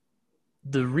 Friends.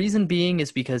 The reason being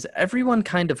is because everyone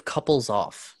kind of couples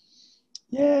off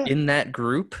in that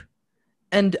group,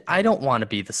 and I don't want to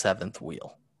be the 7th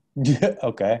wheel. Yeah,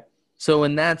 okay. So,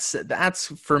 and that's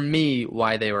for me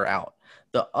why they were out.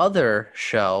 The other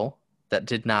show that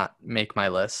did not make my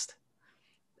list,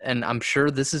 and I'm sure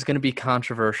this is going to be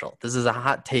controversial. This is a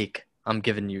hot take I'm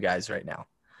giving you guys right now.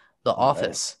 The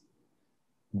Office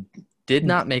did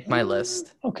not make my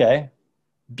list. Okay.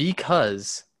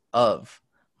 Because of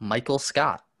Michael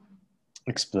Scott.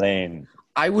 Explain.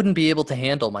 I wouldn't be able to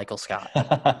handle Michael Scott.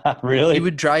 Really? He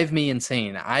would drive me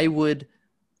insane. I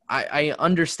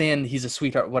understand he's a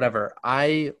sweetheart, whatever.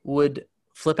 I would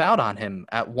flip out on him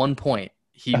at one point.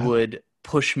 He would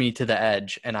push me to the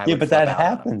edge, and I would but flip that out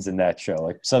happens in that show.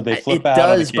 Like, so they flip it out. It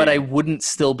does, but I wouldn't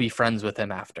still be friends with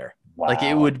him after. Wow. Like,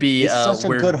 it would be He's such a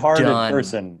good-hearted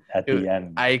person at the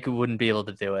end. I wouldn't be able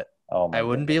to do it. Oh my I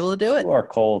wouldn't goodness. be able to do it. You are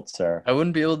cold, sir. I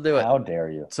wouldn't be able to do it. How dare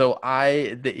you? So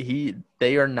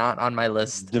they are not on my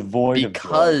list Devoid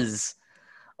because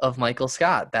of Michael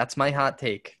Scott. That's my hot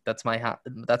take. That's my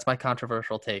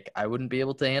controversial take. I wouldn't be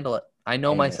able to handle it. I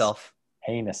know myself.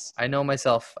 Heinous. I know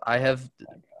myself. I have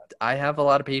a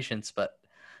lot of patience, but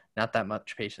not that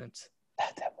much patience.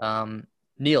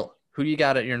 Neil, who do you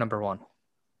got at your number 1?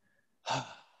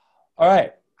 All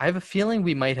right. I have a feeling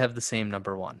we might have the same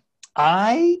number 1.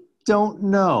 I don't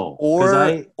know.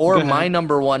 Or my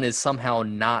number 1 is somehow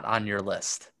not on your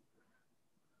list.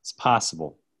 It's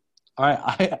possible. All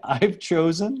right. I've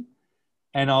chosen,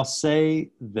 and I'll say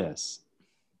this.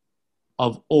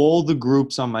 Of all the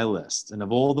groups on my list, and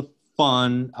of all the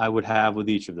fun I would have with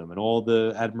each of them, and all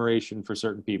the admiration for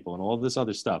certain people, and all this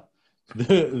other stuff,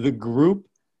 the group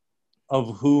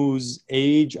of whose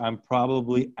age I'm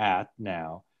probably at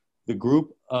now, the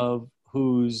group of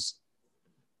whose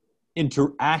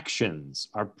interactions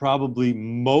are probably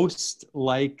most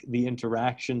like the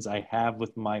interactions I have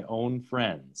with my own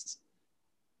friends,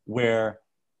 where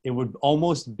it would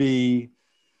almost be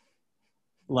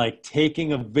like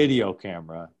taking a video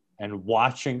camera and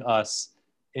watching us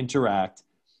interact,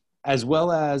 as well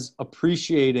as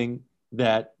appreciating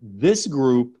that this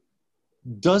group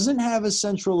doesn't have a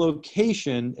central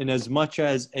location in as much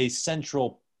as a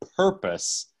central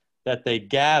purpose that they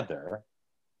gather,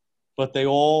 but they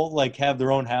all like have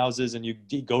their own houses, and you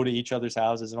go to each other's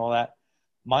houses and all that.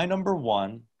 My number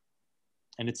 1,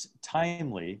 and it's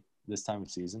timely this time of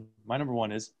season, my number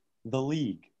 1 is The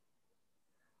League.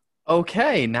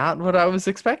 Okay, not what I was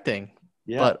expecting.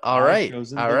 Yeah, but all right.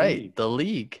 The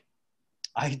League.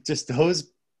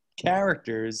 Those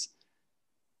characters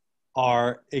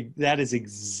that is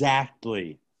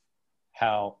exactly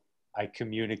how I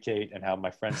communicate and how my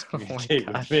friends communicate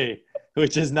with me,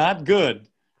 which is not good.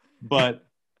 But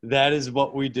that is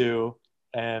what we do,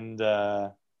 and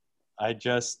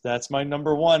that's my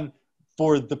number 1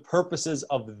 for the purposes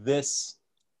of this.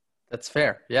 That's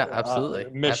fair. Yeah, absolutely.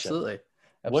 Mission. Absolutely.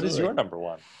 What is your number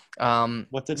 1?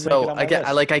 What did so again?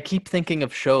 I keep thinking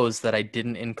of shows that I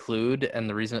didn't include, and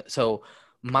the reason. So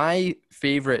my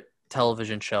favorite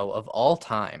television show of all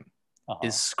time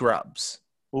is Scrubs.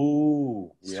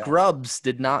 Ooh, yeah. Scrubs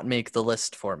did not make the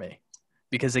list for me.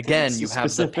 Because again, you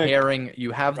have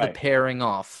the pairing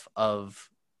off of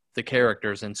the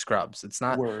characters in Scrubs. It's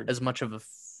not as much of a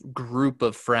group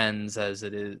of friends as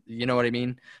it is. You know what I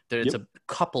mean? It's a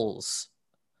couples.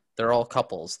 They're all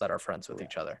couples that are friends with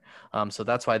each other. So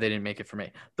that's why they didn't make it for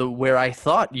me. Where I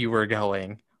thought you were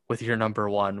going with your number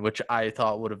 1, which I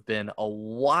thought would have been a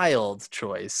wild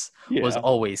choice, was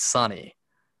Always Sunny.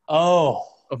 Oh.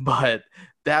 But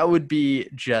that would be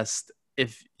just...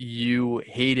 If you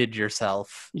hated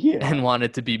yourself and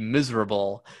wanted to be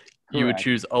miserable, you would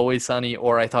choose Always Sunny,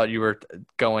 or I thought you were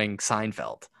going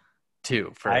Seinfeld.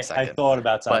 too for a I second. thought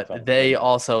about Seinfeld. But they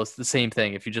also, it's the same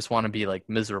thing. If you just want to be like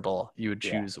miserable, you would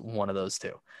Yeah. choose one of those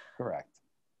two. Correct.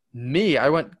 Me, I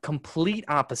went complete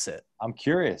opposite I'm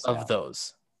curious of now.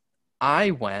 those.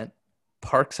 I went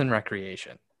Parks and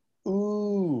Recreation.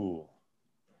 Ooh.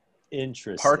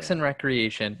 Interesting. Parks and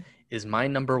Recreation is my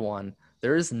number one.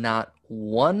 There is not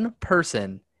one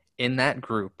person in that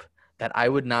group that I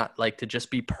would not like to just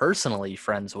be personally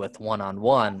friends with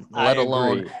one-on-one, let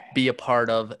alone be a part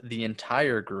of the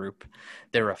entire group.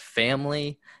 They're a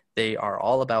family. They are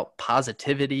all about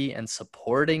positivity and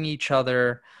supporting each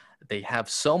other. They have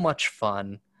so much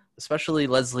fun, especially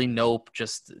Leslie Knope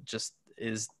just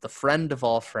is the friend of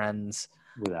all friends.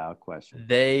 Without question.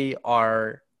 They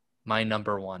are my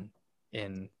number one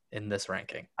in this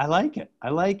ranking. I like it. I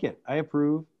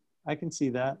approve. I can see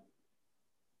that.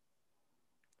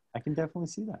 I can definitely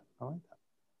see that. I like that.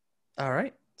 All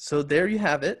right. So there you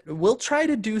have it. We'll try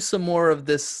to do some more of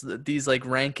these like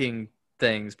ranking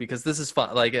things because this is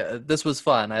fun. Like this was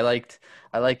fun. I liked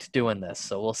doing this.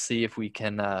 So we'll see if we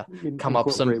can come up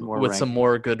with some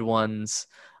more good ones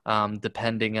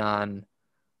depending on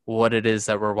what it is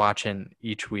that we're watching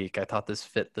each week. I thought this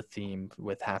fit the theme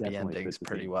with happy endings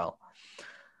pretty well.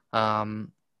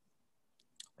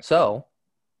 So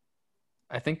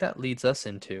I think that leads us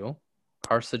into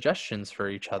our suggestions for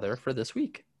each other for this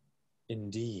week.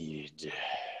 Indeed.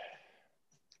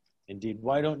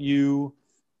 Why don't you?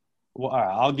 Well, all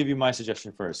right, I'll give you my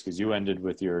suggestion first because you ended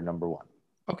with your number one.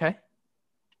 Okay.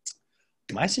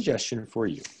 My suggestion for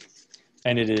you,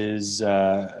 and it is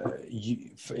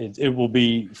it will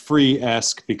be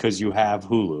free-esque because you have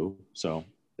Hulu, so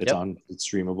it's it's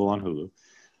streamable on Hulu.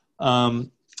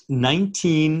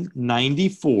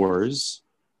 1994's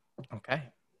Okay.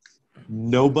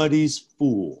 Nobody's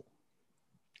Fool.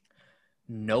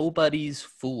 Nobody's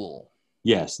Fool.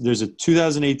 Yes, there's a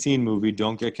 2018 movie.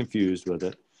 Don't get confused with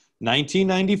it.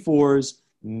 1994's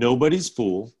Nobody's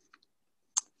Fool,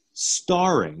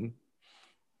 starring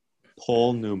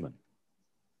Paul Newman.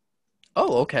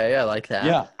 Oh, okay. I like that.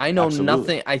 Yeah, I know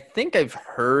nothing. I think I've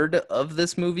heard of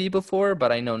this movie before,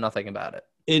 but I know nothing about it.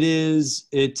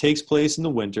 It takes place in the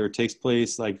winter. It takes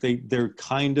place like they're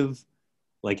kind of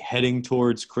like heading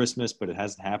towards Christmas, but it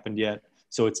hasn't happened yet.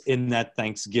 So it's in that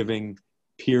Thanksgiving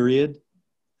period.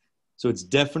 So it's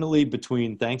definitely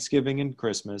between Thanksgiving and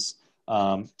Christmas.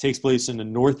 Takes place in a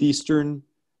northeastern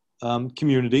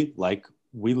community like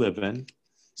we live in.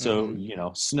 So,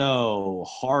 snow,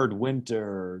 hard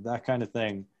winter, that kind of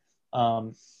thing.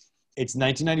 It's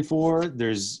 1994.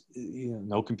 There's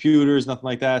no computers, nothing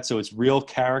like that. So it's real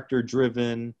character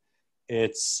driven.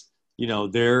 It's,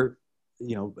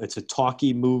 it's a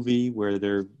talky movie where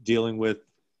they're dealing with,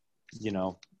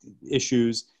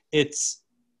 issues. It's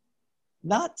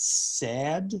not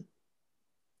sad,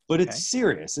 but it's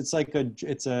serious. It's like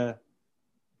it's a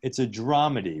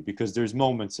dramedy because there's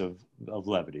moments of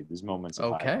levity. There's moments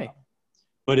of high drama.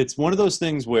 But it's one of those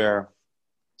things where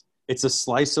it's a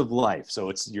slice of life. So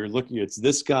it's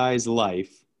this guy's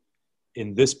life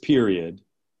in this period,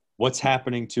 what's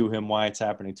happening to him, why it's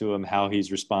happening to him, how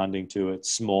he's responding to it,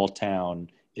 small town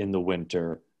in the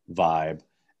winter vibe.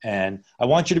 And I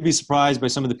want you to be surprised by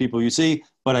some of the people you see,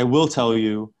 but I will tell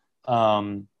you,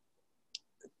 at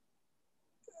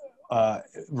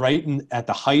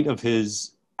the height of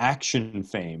his action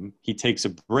fame, he takes a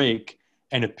break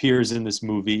and appears in this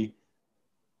movie,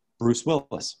 Bruce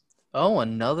Willis. Oh,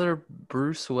 another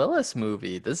Bruce Willis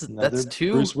movie. That's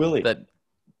two Bruce Willis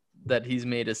that he's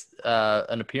made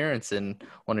an appearance in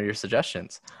one of your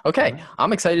suggestions. Okay, right.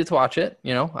 I'm excited to watch it.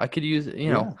 I could use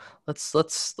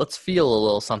let's feel a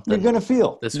little something. You're gonna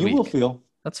feel this week. You will feel.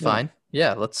 That's fine.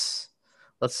 Yeah, let's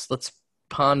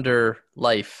ponder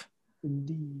life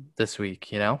this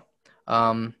week.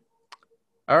 All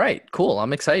right, cool.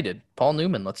 I'm excited. Paul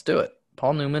Newman, let's do it.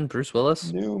 Paul Newman, Bruce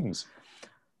Willis. Nooms.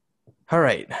 All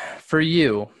right, for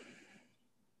you,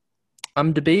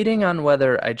 I'm debating on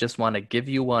whether I just want to give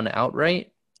you one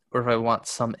outright or if I want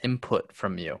some input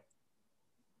from you.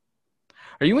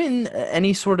 Are you in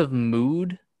any sort of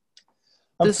mood?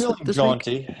 I'm feeling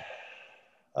jaunty. Week?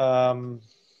 Am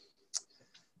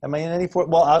I in any?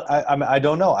 Well, I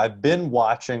don't know. I've been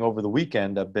watching over the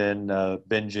weekend. I've been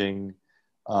binging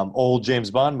old James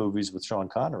Bond movies with Sean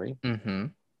Connery. Mm-hmm.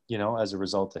 As a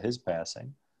result of his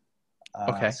passing.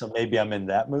 Okay. So maybe I'm in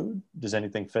that mood. Does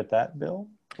anything fit that, Bill?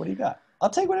 What do you got? I'll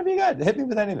take whatever you got. Hit me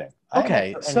with anything.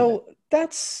 Okay. So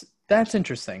that's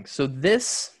interesting. So I'm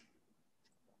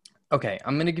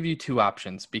going to give you two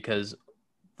options because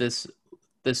this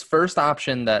first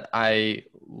option that I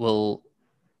will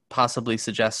possibly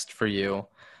suggest for you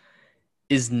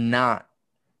is not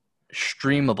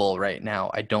streamable right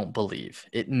now. I don't believe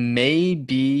it may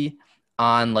be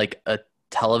on like a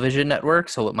television network,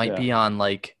 so it might Yeah. be on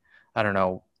like, I don't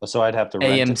know, So I'd have to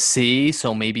rent it. AMC.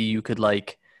 So maybe you could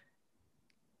like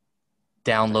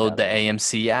download the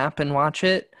AMC app and watch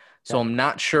it. So Yeah. I'm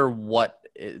not sure what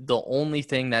the only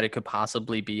thing that it could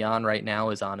possibly be on right now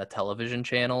is on a television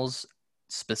channel's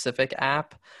specific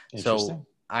app. So Interesting.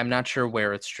 I'm not sure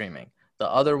where it's streaming. The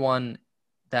other one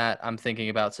that I'm thinking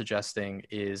about suggesting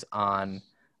is on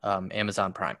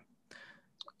Amazon Prime.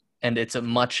 And it's a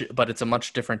much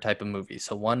different type of movie.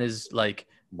 So one is like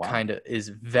Wow. kind of is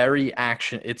very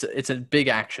action. It's a big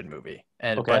action movie,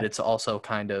 and Okay. but it's also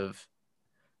kind of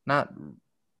not.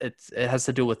 It has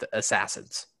to do with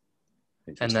assassins.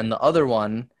 And then the other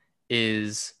one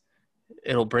is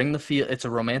it'll bring the feel. It's a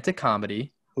romantic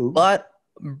comedy, Ooh. but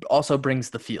also brings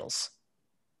the feels.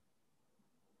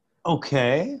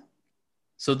 Okay.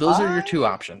 So those are your two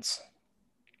options.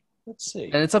 Let's see.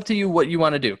 And it's up to you what you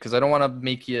want to do, because I don't want to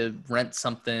make you rent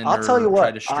something I'll or tell you try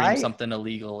what, to stream something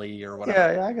illegally or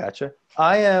whatever. Yeah, I gotcha.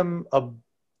 I'm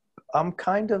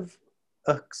kind of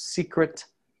a secret,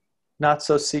 not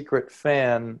so secret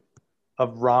fan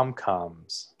of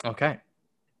rom-coms. Okay.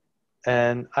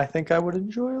 And I think I would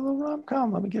enjoy a little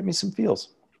rom-com. Let me get me some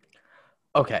feels.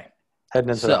 Okay. Heading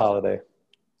into the holiday.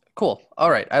 Cool. All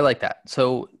right. I like that.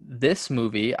 So this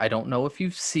movie, I don't know if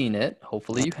you've seen it.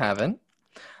 Hopefully you haven't.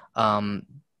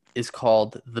 Is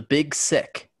called The Big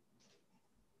Sick.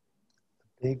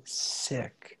 Big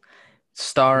Sick.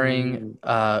 Starring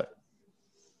Kumail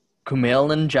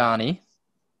Nanjiani.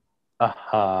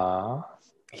 Uh-huh.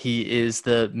 He is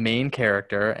the main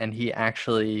character, and he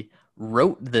actually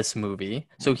wrote this movie.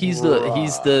 So he's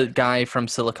the guy from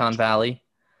Silicon Valley.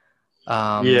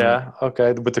 Yeah.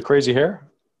 Okay. With the crazy hair?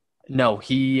 No,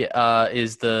 he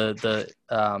is the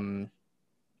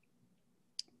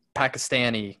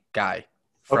Pakistani guy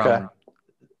from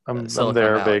I'm Silicon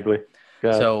there Valley. vaguely.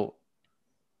 So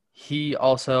he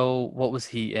also, what was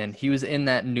he in? He was in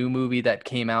that new movie that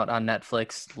came out on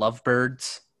Netflix,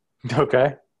 Lovebirds.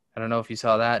 Okay. I don't know if you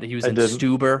saw that. He was in didn't.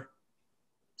 Stuber.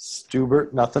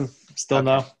 Stuber, nothing. Still Okay.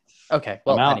 no. Okay.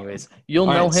 Well, I'm out. anyways, you'll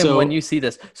All know right, him so- when you see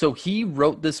this. So he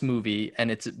wrote this movie, and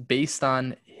it's based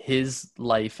on his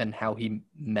life and how he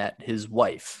met his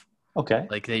wife. Okay.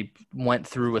 Like they went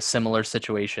through a similar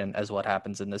situation as what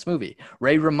happens in this movie.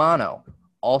 Ray Romano,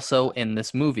 also in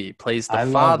this movie, plays the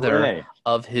father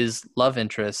of his love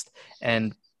interest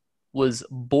and was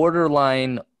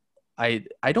borderline. I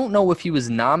don't know if he was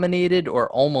nominated or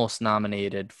almost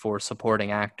nominated for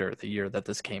supporting actor the year that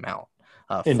this came out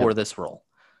for this role.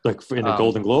 Like in a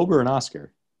Golden Globe or an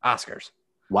Oscar? Oscars.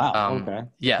 Wow. Okay.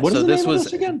 Yeah. What so is the this name of was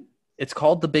this again? It's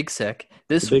called The Big Sick.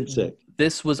 The Big Sick.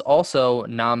 This was also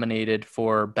nominated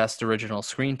for Best Original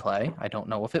Screenplay. I don't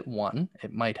know if it won.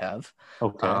 It might have.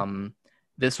 Okay.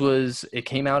 It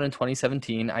came out in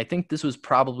 2017. I think this was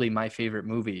probably my favorite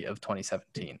movie of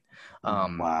 2017.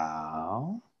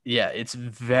 Wow. Yeah, it's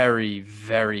very,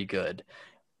 very good.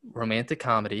 Romantic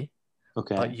comedy.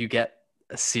 Okay. But you get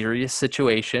a serious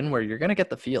situation where you're going to get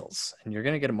the feels and you're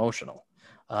going to get emotional.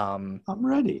 I'm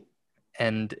ready.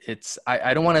 And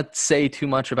I don't want to say too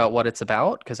much about what it's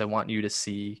about because I want you to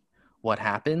see what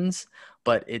happens,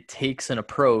 but it takes an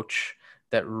approach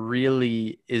that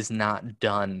really is not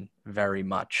done very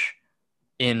much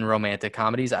in romantic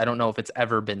comedies. I don't know if it's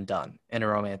ever been done in a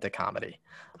romantic comedy.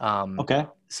 Okay.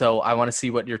 So I want to see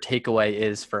what your takeaway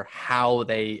is for how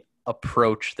they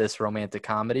approach this romantic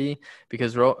comedy,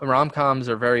 because rom-coms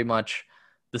are very much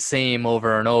the same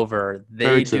over and over.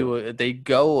 They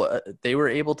were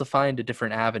able to find a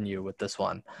different avenue with this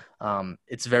one.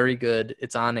 It's very good.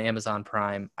 It's on Amazon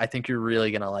Prime. I think you're really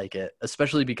going to like it,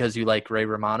 especially because you like Ray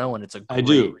Romano, and it's a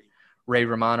great Ray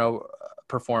Romano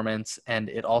performance. And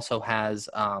it also has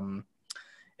Holly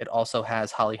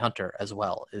Hunter as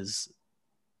well, is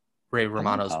Ray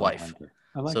Romano's wife.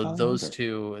 So those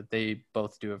two, they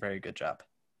both do a very good job.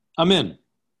 I'm in.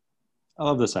 I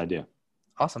love this idea.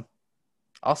 Awesome.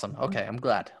 Okay, I'm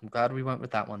glad we went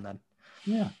with that one then.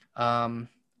 Yeah. All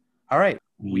right.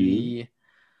 We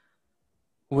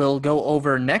will go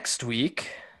over next week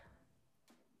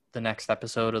the next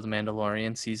episode of The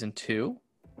Mandalorian Season 2.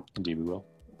 Indeed we will.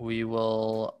 We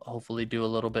will hopefully do a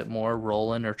little bit more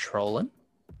rolling or trolling.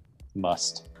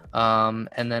 Must.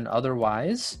 And then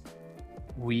otherwise,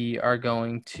 we are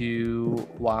going to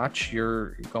watch.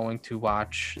 You're going to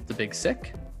watch The Big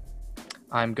Sick.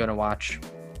 I'm going to watch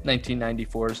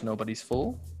 1994's Nobody's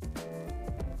Fool.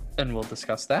 And we'll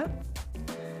discuss that.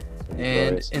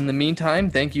 And in the meantime,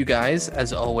 thank you guys,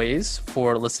 as always,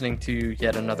 for listening to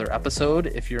yet another episode.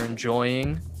 If you're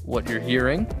enjoying what you're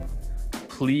hearing,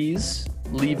 please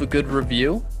leave a good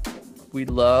review. We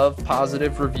love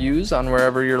positive reviews on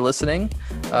wherever you're listening.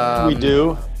 We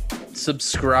do.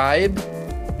 Subscribe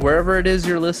wherever it is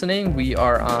you're listening. We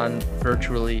are on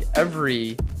virtually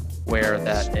everywhere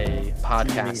that a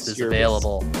podcast is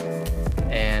available.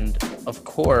 And of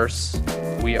course,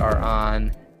 we are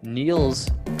on Neil's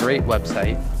great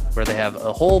website where they have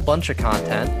a whole bunch of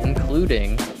content,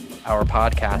 including our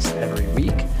podcast every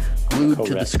week.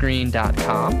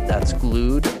 gluedtothescreen.com. That's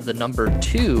glued, the number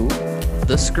 2,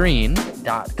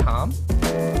 thescreen.com.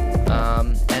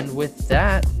 And with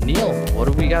that, Neil, what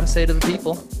do we got to say to the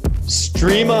people?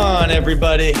 Stream on,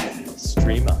 everybody.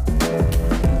 Stream on.